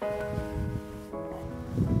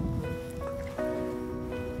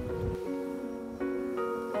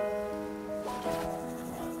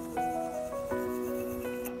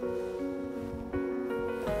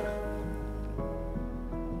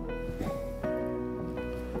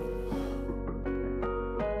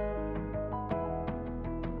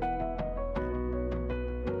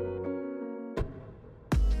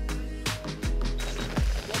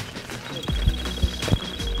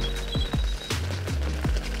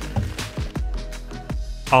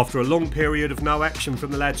 After a long period of no action from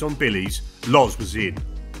the lads on billies, Loz was in.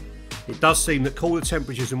 It does seem that cooler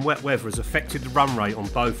temperatures and wet weather has affected the run rate on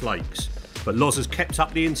both lakes, but Loz has kept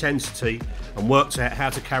up the intensity and worked out how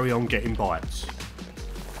to carry on getting bites.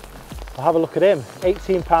 I'll have a look at him,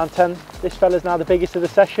 18 pound 10. This fella's now the biggest of the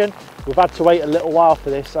session. We've had to wait a little while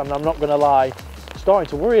for this, and I'm not going to lie, starting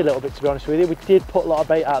to worry a little bit, to be honest with you. We did put a lot of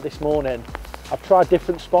bait out this morning. I've tried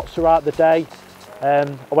different spots throughout the day.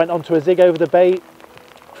 I went onto a zig over the bait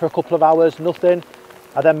for a couple of hours, nothing.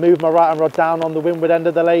 I then moved my right hand rod down on the windward end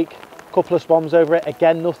of the lake, a couple of swans over it,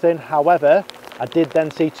 again nothing. However, I did then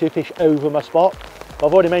see 2 fish over my spot. But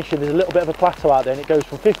I've already mentioned there's a little bit of a plateau out there, and it goes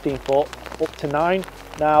from 15 foot up to 9.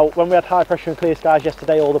 Now, when we had high pressure and clear skies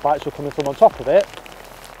yesterday, all the bites were coming from on top of it,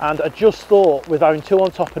 and I just thought, with having 2 on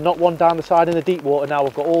top and not 1 down the side in the deep water, now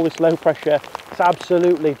we've got all this low pressure, it's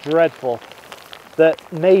absolutely dreadful, that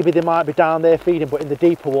maybe they might be down there feeding, but in the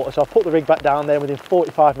deeper water. So I put the rig back down there, and within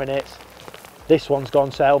 45 minutes this one's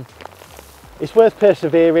gone. So it's worth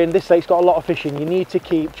persevering. This lake's got a lot of fishing. You need to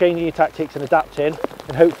keep changing your tactics and adapting,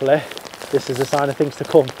 and hopefully this is a sign of things to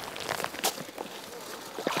come.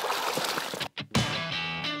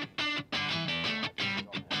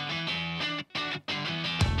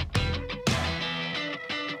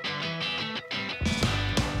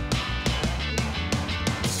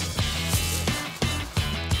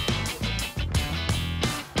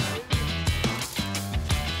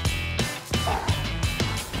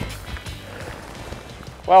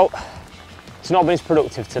 Well, it's not been as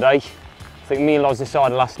productive today. I think me and Loz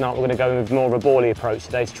decided last night we're going to go with more of a bally approach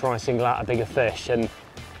today to try and single out a bigger fish, and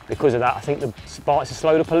because of that I think the bites have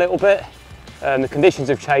slowed up a little bit. The conditions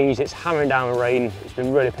have changed, it's hammering down rain, it's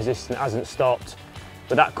been really persistent, it hasn't stopped.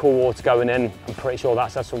 With that cool water going in, I'm pretty sure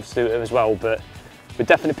that's had something to do with it as well, but we're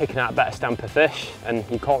definitely picking out a better stamp of fish, and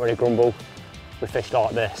you can't really grumble with fish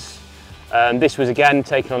like this. This was again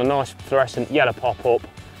taking on a nice fluorescent yellow pop-up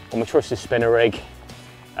on my trusted spinner rig,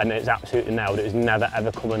 and it's absolutely nailed. It was never ever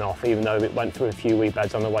coming off, even though it went through a few weed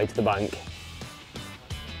beds on the way to the bank.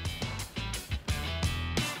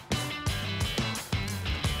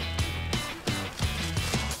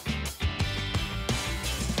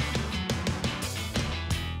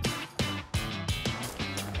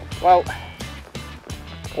 Well,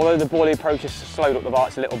 although the bally approach has slowed up the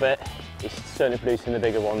bites a little bit, it's certainly producing the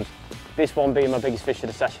bigger ones. This one being my biggest fish of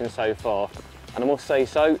the session so far. And I must say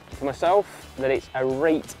so for myself that it's a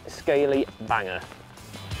rate scaly banger.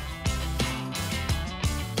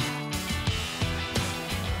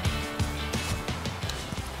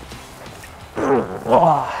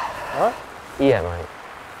 Alright? Yeah, mate.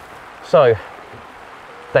 So,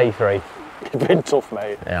 day 3. It's been tough,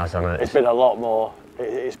 mate. Yeah, I know. It's been a lot more.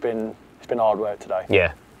 It's been hard work today.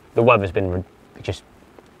 Yeah, the weather's been just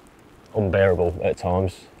unbearable at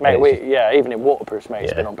times. Mate, yeah, even in waterproofs, mate,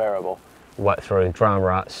 it's been unbearable. Wet through, drown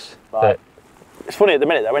rats. Like, it's funny at the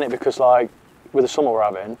minute though, isn't it? Because like with the summer we're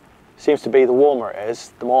having, seems to be the warmer it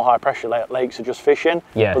is, the more high pressure lakes are just fishing.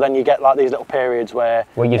 Yeah. But then you get like these little periods where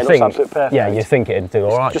well, you it think, looks absolutely perfect. yeah, you think it'd do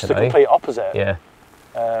all right just today. the complete opposite. Yeah.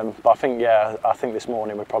 But I think this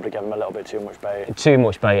morning we probably gave them a little bit too much bait. Too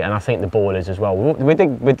much bait, and I think the boilers as well. We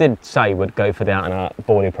did say we'd go for the out and out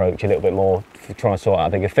boiler approach a little bit more to try and sort out a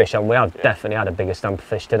bigger fish, and we have definitely had a bigger stamp of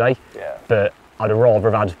fish today. Yeah. But I'd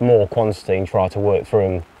rather have had more quantity and try to work through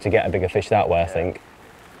them to get a bigger fish that way, I think.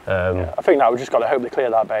 I think now we've just got to hope they clear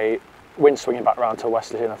that bait. Wind swinging back round to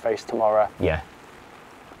westerly in the face tomorrow. Yeah.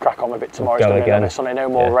 Crack on with it tomorrow. It's going to be a bit sunny, no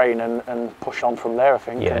more rain, and push on from there, I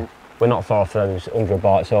think. Yeah. We're not far from those 100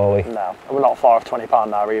 bites, are we? No, and we're not far off £20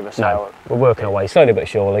 now either. So no, we're working our way slowly but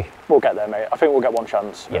surely. We'll get there, mate. I think we'll get one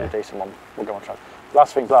chance. Yeah. A decent one. We'll get one chance.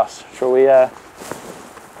 Last things last. Shall we go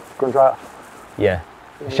and dry off? Yeah.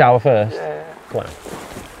 Shower first? Yeah. Come on.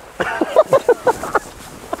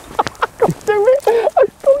 Do it! I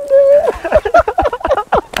can't do it!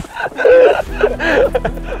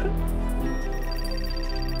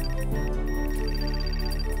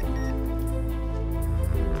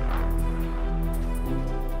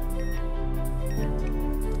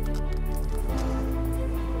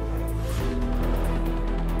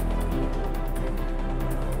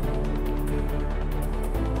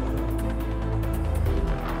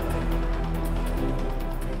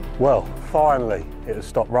 Well, finally it has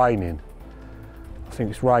stopped raining. I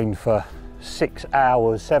think it's rained for 6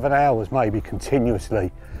 hours, 7 hours maybe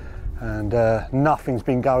continuously, and nothing's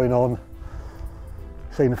been going on.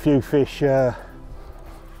 Seen a few fish out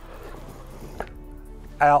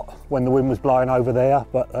when the wind was blowing over there,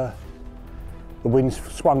 but the wind's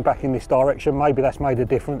swung back in this direction. Maybe that's made a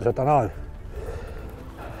difference, I don't know.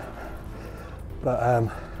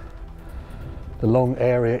 But the long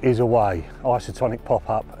area is away. Isotonic pop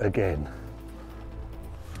up again.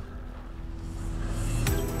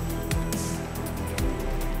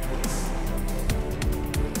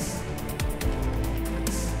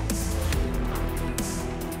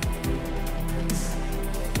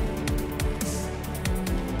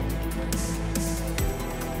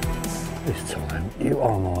 This time you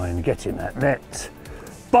are mine. Get in that net.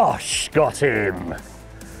 Bosh, got him.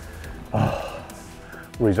 Oh,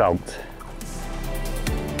 result.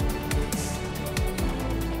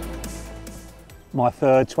 My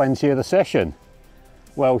third 20 of the session.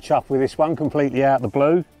 Well chuffed with this one, completely out of the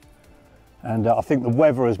blue. And I think the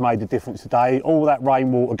weather has made a difference today. All that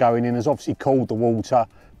rainwater going in has obviously cooled the water.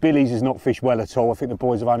 Billy's has not fished well at all. I think the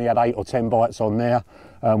boys have only had 8 or 10 bites on there,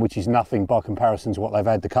 which is nothing by comparison to what they've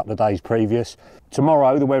had the couple of days previous.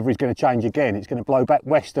 Tomorrow the weather is going to change again. It's going to blow back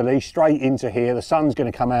westerly straight into here. The sun's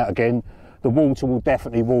going to come out again. The water will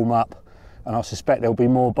definitely warm up, and I suspect there'll be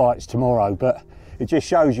more bites tomorrow. But it just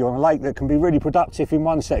shows you on a lake that can be really productive in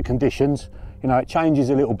one set of conditions, you know, it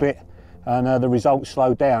changes a little bit and the results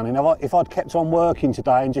slow down. And if I'd kept on working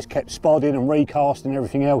today and just kept spodding and recasting and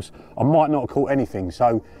everything else, I might not have caught anything.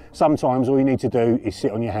 So sometimes all you need to do is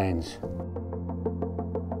sit on your hands.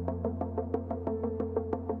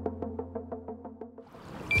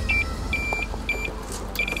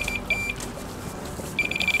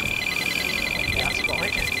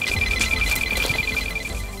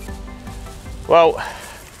 Well,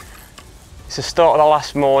 it's the start of the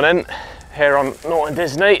last morning here on Norton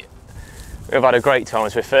Disney. We've had a great time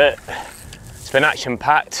with it. It's been action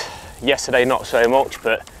packed. Yesterday not so much,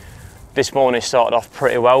 but this morning started off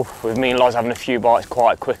pretty well with me and Loz having a few bites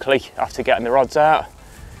quite quickly after getting the rods out.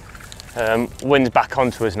 Wind's back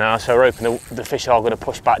onto us now, so we're hoping the fish are going to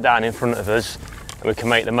push back down in front of us and we can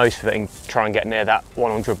make the most of it and try and get near that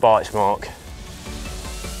 100 bites mark.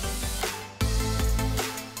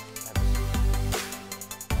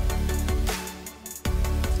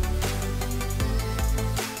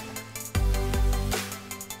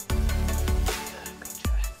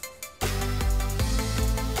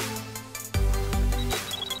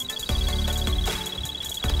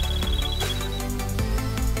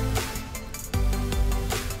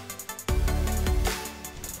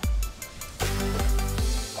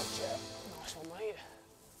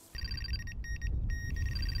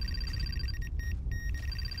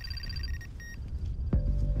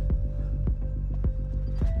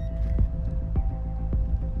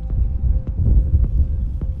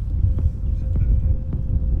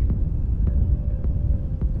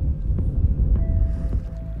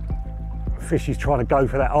 Fish is trying to go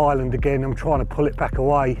for that island again. I'm trying to pull it back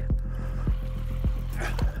away.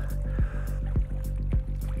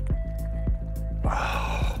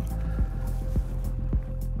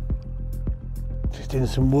 Just in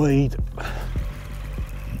some weed.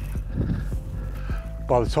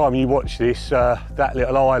 By the time you watch this, that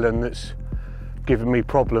little island that's given me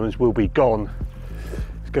problems will be gone.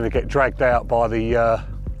 It's going to get dragged out by the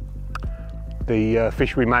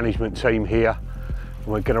fishery management team here. And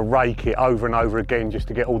we're going to rake it over and over again just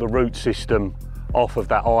to get all the root system off of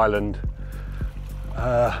that island.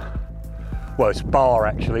 Well, it's a bar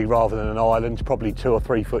actually rather than an island. It's probably 2 or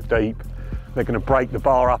 3 foot deep. They're going to break the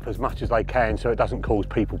bar up as much as they can so it doesn't cause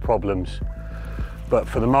people problems. But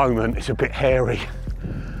for the moment, it's a bit hairy.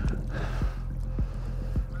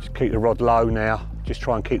 Just keep the rod low now. Just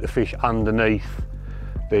try and keep the fish underneath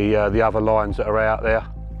the other lines that are out there.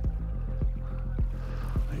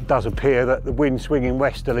 It does appear that the wind swinging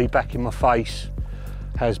westerly back in my face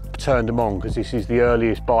has turned them on, because this is the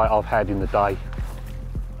earliest bite I've had in the day.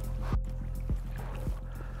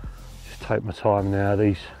 Just take my time now.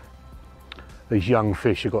 These young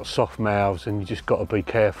fish have got soft mouths and you just got to be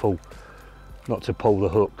careful not to pull the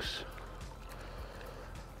hooks.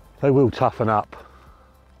 They will toughen up.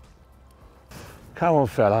 Come on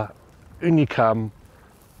fella, in you come.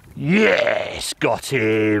 Yes, got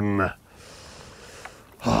him.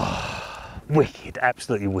 Oh, wicked,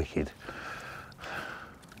 absolutely wicked.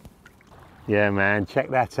 Yeah man, check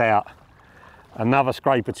that out. Another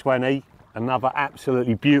scraper 20, another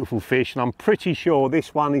absolutely beautiful fish, and I'm pretty sure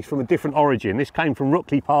this one is from a different origin. This came from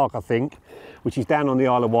Rookley Park, I think, which is down on the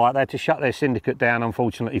Isle of Wight. They had to shut their syndicate down,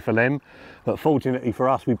 unfortunately for them, but fortunately for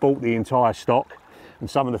us, we bought the entire stock, and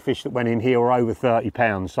some of the fish that went in here were over 30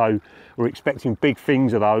 pounds, so we're expecting big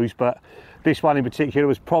things of those. But this one in particular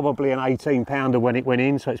was probably an 18 pounder when it went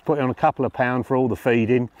in, so it's putting on a couple of pounds for all the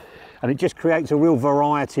feeding, and it just creates a real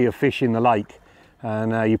variety of fish in the lake,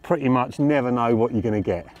 and you pretty much never know what you're going to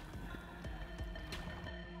get.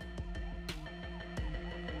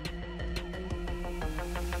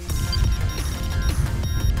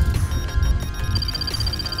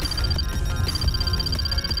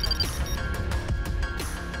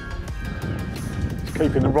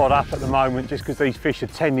 Keeping the rod up at the moment just because these fish are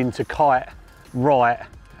tending to kite right,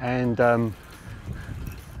 and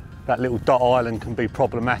that little dot island can be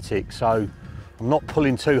problematic, so I'm not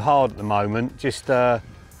pulling too hard at the moment, just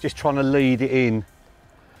trying to lead it in,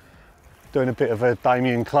 doing a bit of a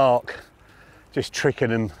Damien Clark, just tricking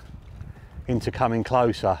them into coming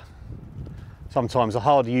closer. Sometimes the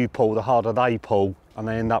harder you pull, the harder they pull, and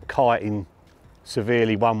they end up kiting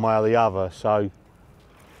severely one way or the other. So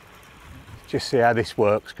just see how this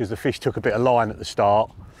works, because the fish took a bit of line at the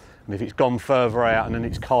start, and if it's gone further out and then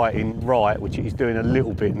it's kiting right, which it is doing a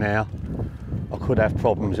little bit now, I could have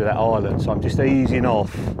problems with that island. So I'm just easing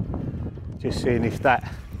off, just seeing if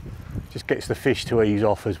that just gets the fish to ease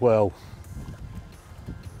off as well.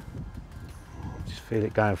 Just feel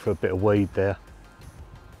it going for a bit of weed there.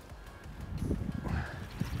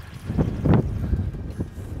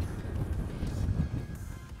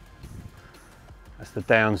 That's the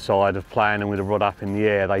downside of playing them with a rod up in the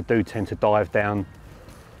air. They do tend to dive down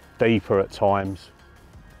deeper at times,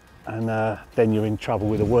 and then you're in trouble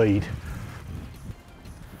with the weed.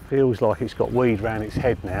 Feels like it's got weed around its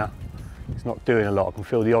head now. It's not doing a lot. I can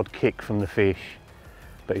feel the odd kick from the fish,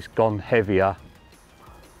 but it's gone heavier.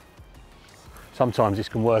 Sometimes this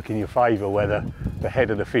can work in your favour, where the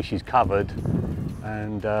head of the fish is covered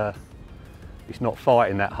and it's not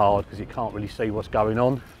fighting that hard because it can't really see what's going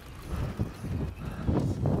on.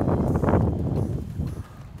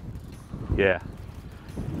 Yeah,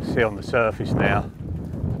 see on the surface now,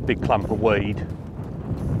 a big clump of weed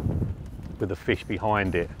with the fish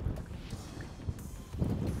behind it.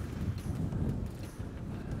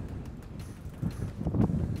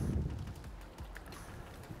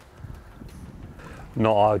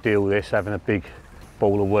 Not ideal this, having a big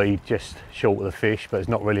ball of weed just short of the fish, but there's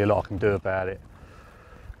not really a lot I can do about it.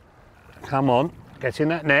 Come on, get in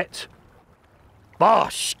that net.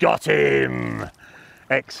 Bosh, got him!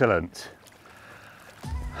 Excellent.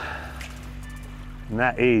 And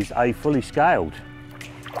that is a fully scaled.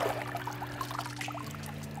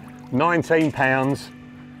 19 pounds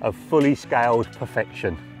of fully scaled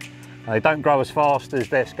perfection. They don't grow as fast as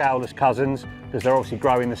their scaleless cousins, because they're obviously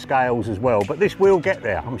growing the scales as well, but this will get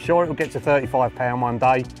there. I'm sure it will get to 35 pound one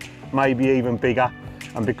day, maybe even bigger.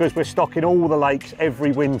 And because we're stocking all the lakes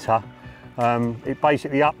every winter, it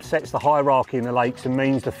basically upsets the hierarchy in the lakes and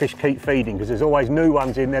means the fish keep feeding, because there's always new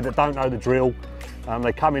ones in there that don't know the drill.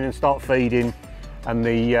 They come in and start feeding, and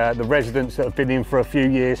the residents that have been in for a few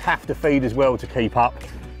years have to feed as well to keep up,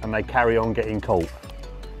 and they carry on getting caught.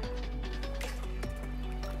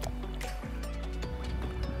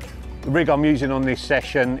 The rig I'm using on this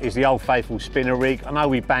session is the Old Faithful spinner rig. I know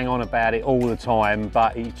we bang on about it all the time,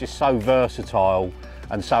 but it's just so versatile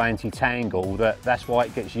and so anti-tangle that's why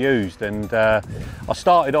it gets used. And I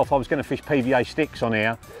started off, I was going to fish PVA sticks on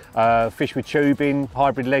here, fish with tubing,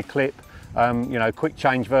 hybrid leg clip, you know, quick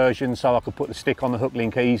change version, so I could put the stick on the hook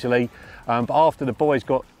link easily. But after the boys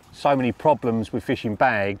got so many problems with fishing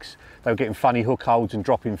bags, they were getting funny hook holds and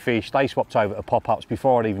dropping fish, they swapped over to pop-ups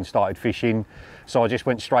before I'd even started fishing, so I just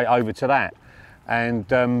went straight over to that. And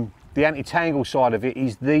the anti-tangle side of it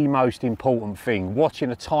is the most important thing.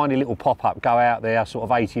 Watching a tiny little pop-up go out there sort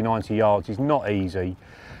of 80, 90 yards is not easy.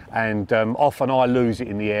 And often I lose it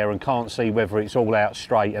in the air and can't see whether it's all out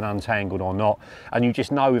straight and untangled or not. And you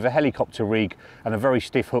just know with a helicopter rig and a very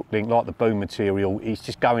stiff hook link like the boom material, it's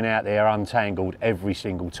just going out there untangled every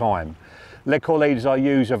single time. Lead core leaders I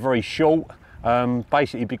use are very short,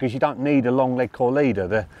 basically because you don't need a long lead core leader.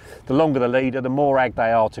 The longer the leader, the more ag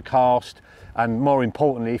they are to cast, and more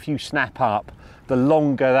importantly, if you snap up, the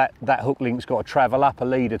longer that hook link's got to travel up a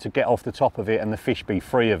leader to get off the top of it and the fish be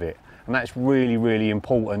free of it. And that's really, really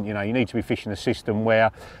important. You know, you need to be fishing a system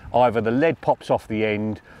where either the lead pops off the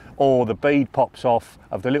end or the bead pops off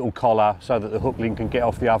of the little collar so that the hook link can get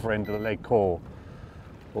off the other end of the lead core.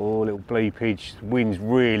 Oh, little bleepage. The wind's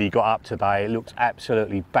really got up today. It looks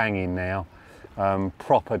absolutely banging now.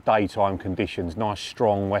 Proper daytime conditions, nice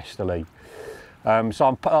strong westerly.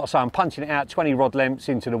 So I'm punching it out 20 rod lengths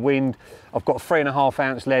into the wind. I've got 3.5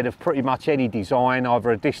 ounce lead of pretty much any design, either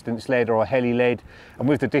a distance lead or a heli lead. And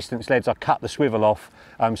with the distance leads, I cut the swivel off,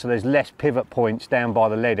 so there's less pivot points down by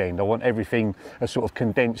the lead end. I want everything as sort of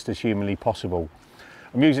condensed as humanly possible.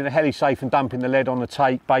 I'm using a heli safe and dumping the lead on the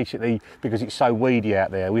take basically because it's so weedy out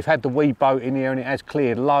there. We've had the weed boat in here and it has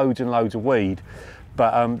cleared loads and loads of weed.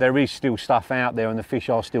 But there is still stuff out there and the fish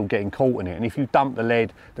are still getting caught in it. And if you dump the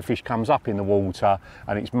lead, the fish comes up in the water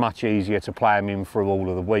and it's much easier to play them in through all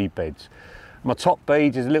of the weed beds. My top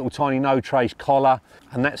bead is a little tiny no trace collar,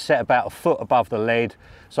 and that's set about 1 foot above the lead.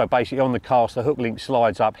 So basically on the cast, the hook link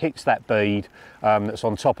slides up, hits that bead that's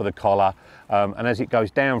on top of the collar, and as it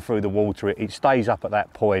goes down through the water, it stays up at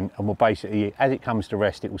that point, and will basically, as it comes to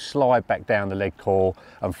rest, it will slide back down the lead core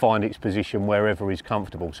and find its position wherever is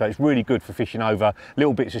comfortable. So it's really good for fishing over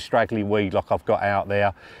little bits of straggly weed like I've got out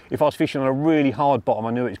there. If I was fishing on a really hard bottom,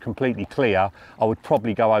 I knew it was completely clear, I would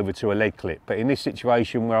probably go over to a lead clip. But in this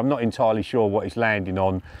situation where I'm not entirely sure what it's landing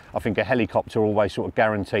on, I think a helicopter always sort of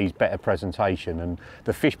guarantees better presentation, and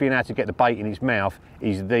the fish being able to get the bait in its mouth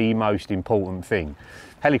is the most important thing.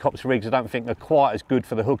 Helicopter rigs I don't think are quite as good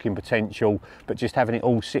for the hooking potential, but just having it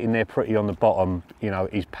all sitting there pretty on the bottom, you know,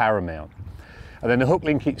 is paramount. And then the hook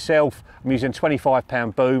link itself, I'm using a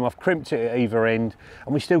 25-pound boom. I've crimped it at either end,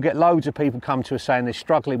 and we still get loads of people come to us saying they're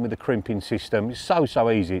struggling with the crimping system. It's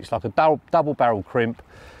so easy. It's like a double barrel crimp.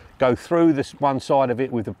 Go through this one side of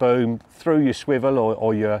it with the boom, through your swivel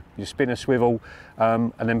or your spinner swivel,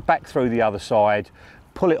 and then back through the other side.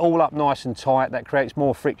 Pull it all up nice and tight. That creates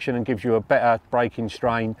more friction and gives you a better braking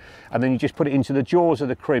strain. And then you just put it into the jaws of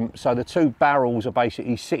the crimp, so the two barrels are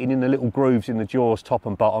basically sitting in the little grooves in the jaws, top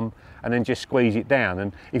and bottom, and then just squeeze it down.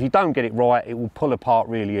 And if you don't get it right, it will pull apart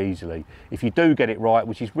really easily. If you do get it right,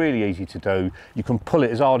 which is really easy to do, you can pull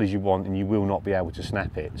it as hard as you want and you will not be able to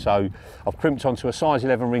snap it. So I've crimped onto a size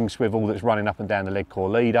 11 ring swivel that's running up and down the lead core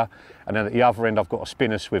leader, and then at the other end I've got a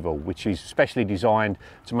spinner swivel, which is specially designed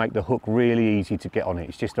to make the hook really easy to get on it.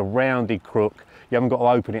 It's just a rounded crook. You haven't got to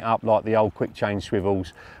open it up like the old quick change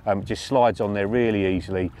swivels. It just slides on there really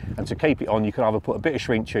easily, and to keep it on you can either put a bit of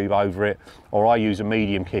shrink tube over it, or I use a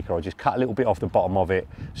medium kicker. I just cut a little bit off the bottom of it,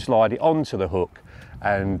 slide it onto the hook,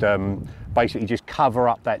 and basically just cover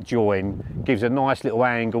up that join. Gives a nice little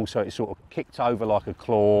angle so it's sort of kicked over like a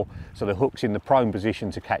claw, so the hook's in the prone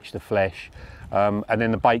position to catch the flesh. And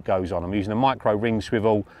then the bait goes on. I'm using a micro ring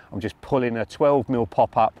swivel. I'm just pulling a 12mm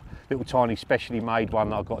pop-up, little tiny specially made one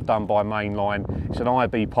that I've got done by Mainline. It's an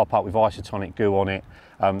IB pop-up with isotonic goo on it.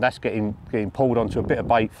 That's getting pulled onto a bit of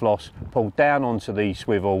bait floss, pulled down onto the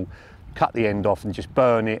swivel, cut the end off and just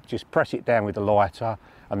burn it, just press it down with the lighter,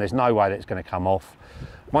 and there's no way that it's going to come off.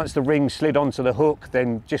 Once the ring slid onto the hook,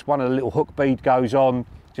 then just one of the little hook bead goes on.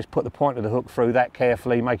 Just put the point of the hook through that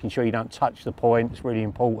carefully, making sure you don't touch the point, it's really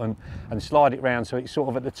important, and slide it round so it's sort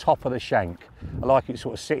of at the top of the shank. I like it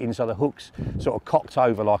sort of sitting so the hook's sort of cocked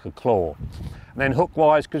over like a claw. And then hook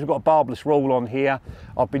wise, because we've got a barbless rule on here,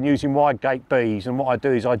 I've been using wide gate Bs, and what I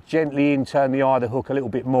do is I gently in-turn the eye of the hook a little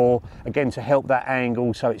bit more, again to help that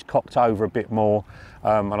angle so it's cocked over a bit more,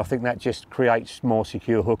 and I think that just creates more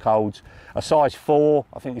secure hook holds. A size 4,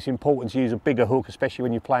 I think it's important to use a bigger hook, especially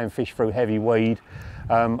when you're playing fish through heavy weed.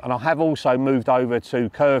 And I have also moved over to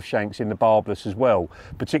curve shanks in the barbless as well,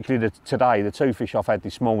 particularly today. The two fish I've had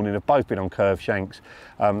this morning have both been on curve shanks.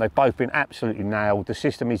 They've both been absolutely nailed. The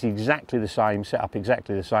system is exactly the same, set up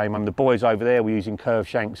exactly the same, and the boys over there were using curve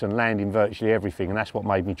shanks and landing virtually everything, and that's what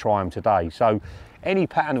made me try them today. So any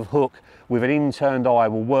pattern of hook with an in-turned eye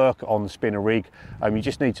will work on the spinner rig. You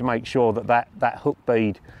just need to make sure that that hook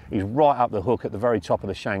bead is right up the hook at the very top of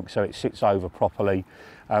the shank so it sits over properly.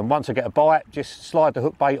 Once I get a bite, just slide the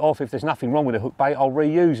hook bait off. If there's nothing wrong with the hook bait, I'll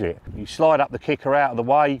reuse it. You slide up the kicker out of the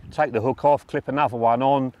way, take the hook off, clip another one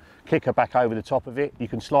on, kicker back over the top of it. You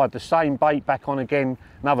can slide the same bait back on again,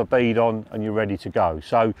 another bead on, and you're ready to go.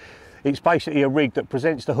 So it's basically a rig that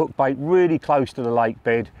presents the hook bait really close to the lake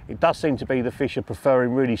bed. It does seem to be the fish are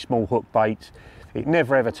preferring really small hook baits. It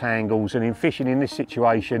never ever tangles, and in fishing in this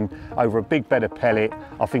situation over a big bed of pellet,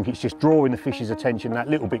 I think it's just drawing the fish's attention that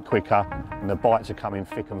little bit quicker, and the bites are coming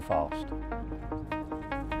thick and fast.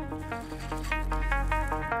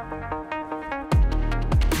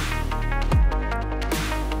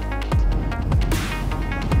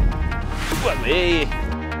 Well, me.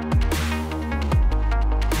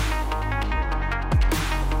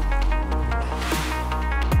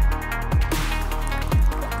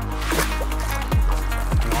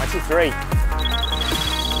 Three.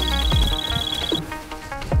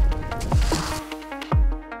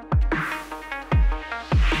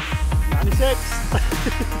 96.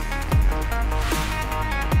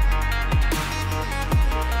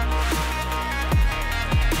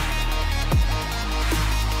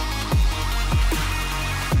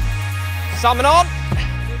 Salmon on.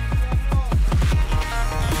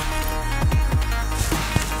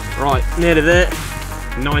 Right, nearly there.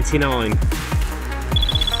 99.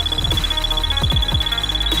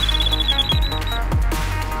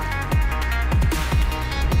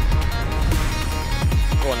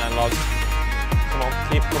 Go on then, Loz. Come on,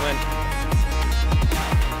 keep coming.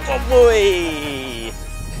 Oh boy!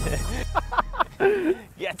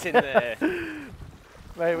 Get in there.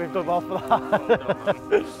 Mate, we've done well for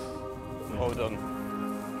that. Well done.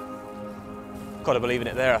 Got to believe in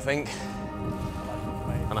it there, I think.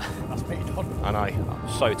 I know. That's me done. I know. I'm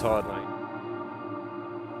so tired, mate.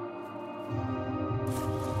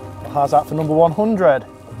 Well, how's that for number 100?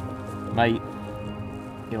 Mate,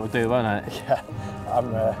 it'll do, won't it?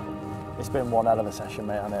 Yeah, it's been one hell of a session,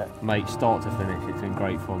 mate, hasn't it? Mate, start to finish, it's been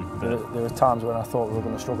great fun. There were times when I thought we were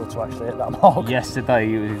going to struggle to actually hit that mark.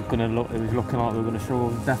 Yesterday, it was looking like we were going to struggle,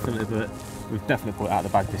 definitely, but we've definitely put it out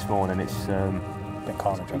of the bag this morning. It's been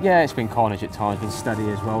carnage. Yeah, it's been carnage at times, been steady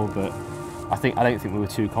as well, but I don't think we were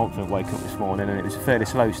too confident waking up this morning, and it was a fairly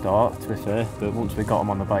slow start, to be fair, but once we got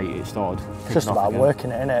them on the bait, it started. It's just about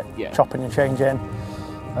working it, innit? Yeah. Chopping and changing,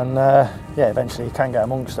 and yeah, eventually you can get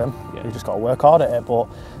amongst them. Yeah. You just got to work hard at it, but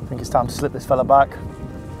I think it's time to slip this fella back,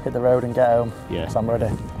 hit the road and get home. Yeah. So I'm ready.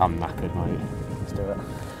 I'm knackered, mate. Let's do it.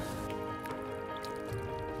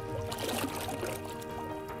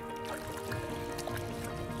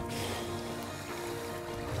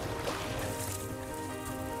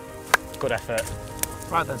 Good effort.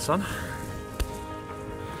 Right then, son.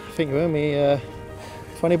 I think you owe me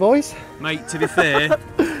 20 boys. Mate, to be fair,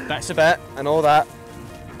 that's a bet and all that.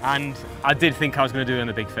 And I did think I was going to do it on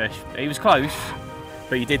the big fish. He was close,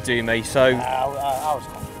 but you did do me, so... I was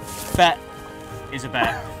confident. Bet is a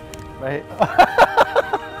bet. Mate.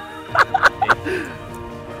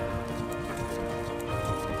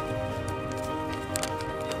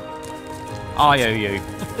 I owe you.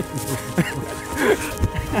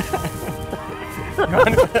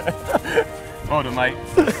 Well done, mate.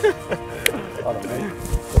 Well done, mate.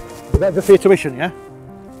 Is that for your tuition, yeah?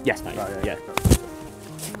 Yes, mate. Right, yeah.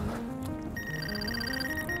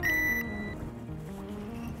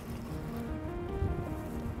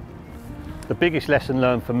 The biggest lesson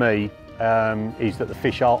learned for me is that the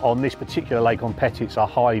fish are, on this particular lake on Pettits, are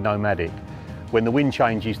highly nomadic. When the wind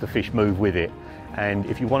changes, the fish move with it. And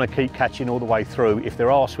if you want to keep catching all the way through, if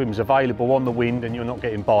there are swims available on the wind and you're not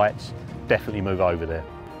getting bites, definitely move over there.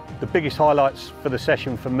 The biggest highlights for the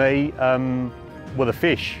session for me were the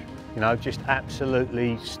fish. You know, just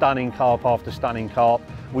absolutely stunning carp after stunning carp.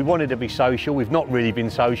 We wanted to be social. We've not really been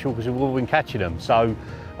social because we've all been catching them. So,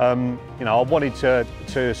 you know, I wanted to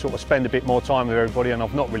sort of spend a bit more time with everybody, and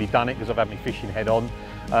I've not really done it because I've had my fishing head on.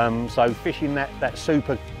 So fishing that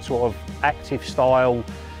super sort of active style,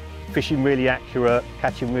 fishing really accurate,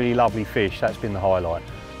 catching really lovely fish, that's been the highlight.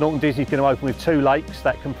 Norton Disney's going to open with 2 lakes.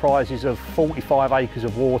 That comprises of 45 acres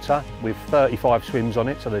of water with 35 swims on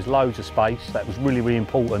it, so there's loads of space. That was really, really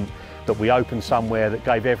important that we opened somewhere that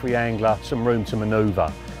gave every angler some room to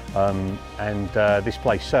manoeuvre. This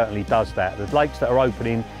place certainly does that. The lakes that are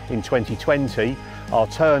opening in 2020 are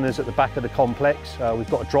Turners at the back of the complex. We've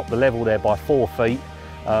got to drop the level there by 4 feet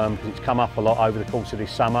because it's come up a lot over the course of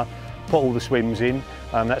this summer. Put all the swims in.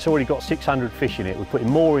 That's already got 600 fish in it. We're putting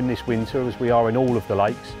more in this winter as we are in all of the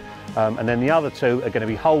lakes. And then the other 2 are going to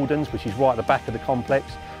be Holden's, which is right at the back of the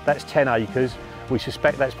complex. That's 10 acres. We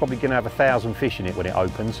suspect that's probably going to have 1,000 fish in it when it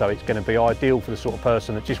opens, so it's going to be ideal for the sort of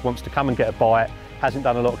person that just wants to come and get a bite, hasn't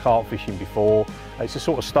done a lot of carp fishing before. It's a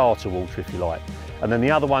sort of starter water, if you like. And then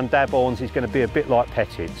the other one, Dabborns, is going to be a bit like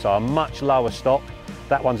Pettit, so a much lower stock.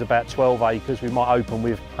 That one's about 12 acres. We might open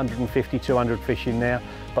with 150, 200 fish in there,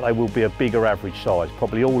 but they will be a bigger average size,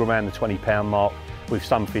 probably all around the 20-pound mark, with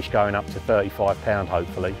some fish going up to 35-pound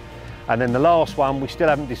hopefully. And then the last one, we still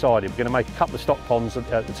haven't decided. We're going to make a couple of stock ponds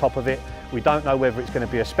at the top of it. We don't know whether it's going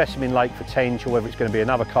to be a specimen lake for tench or whether it's going to be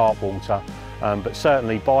another carp water, but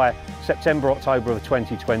certainly by September, October of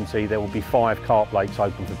 2020, there will be 5 carp lakes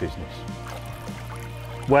open for business.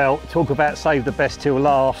 Well, talk about save the best till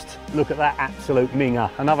last. Look at that absolute minger,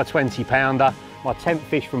 another 20-pounder. My 10th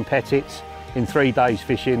fish from Pettit's in 3 days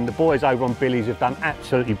fishing. The boys over on Billy's have done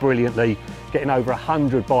absolutely brilliantly, getting over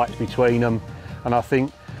 100 bites between them. And I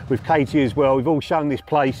think with Katie as well, we've all shown this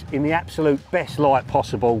place in the absolute best light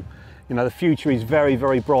possible. You know, the future is very,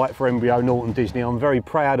 very bright for Embryo Norton Disney. I'm very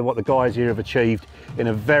proud of what the guys here have achieved in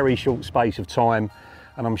a very short space of time.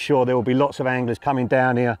 And I'm sure there will be lots of anglers coming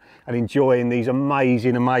down here and enjoying these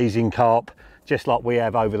amazing, amazing carp, just like we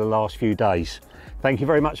have over the last few days. Thank you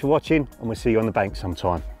very much for watching, and we'll see you on the bank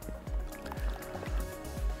sometime.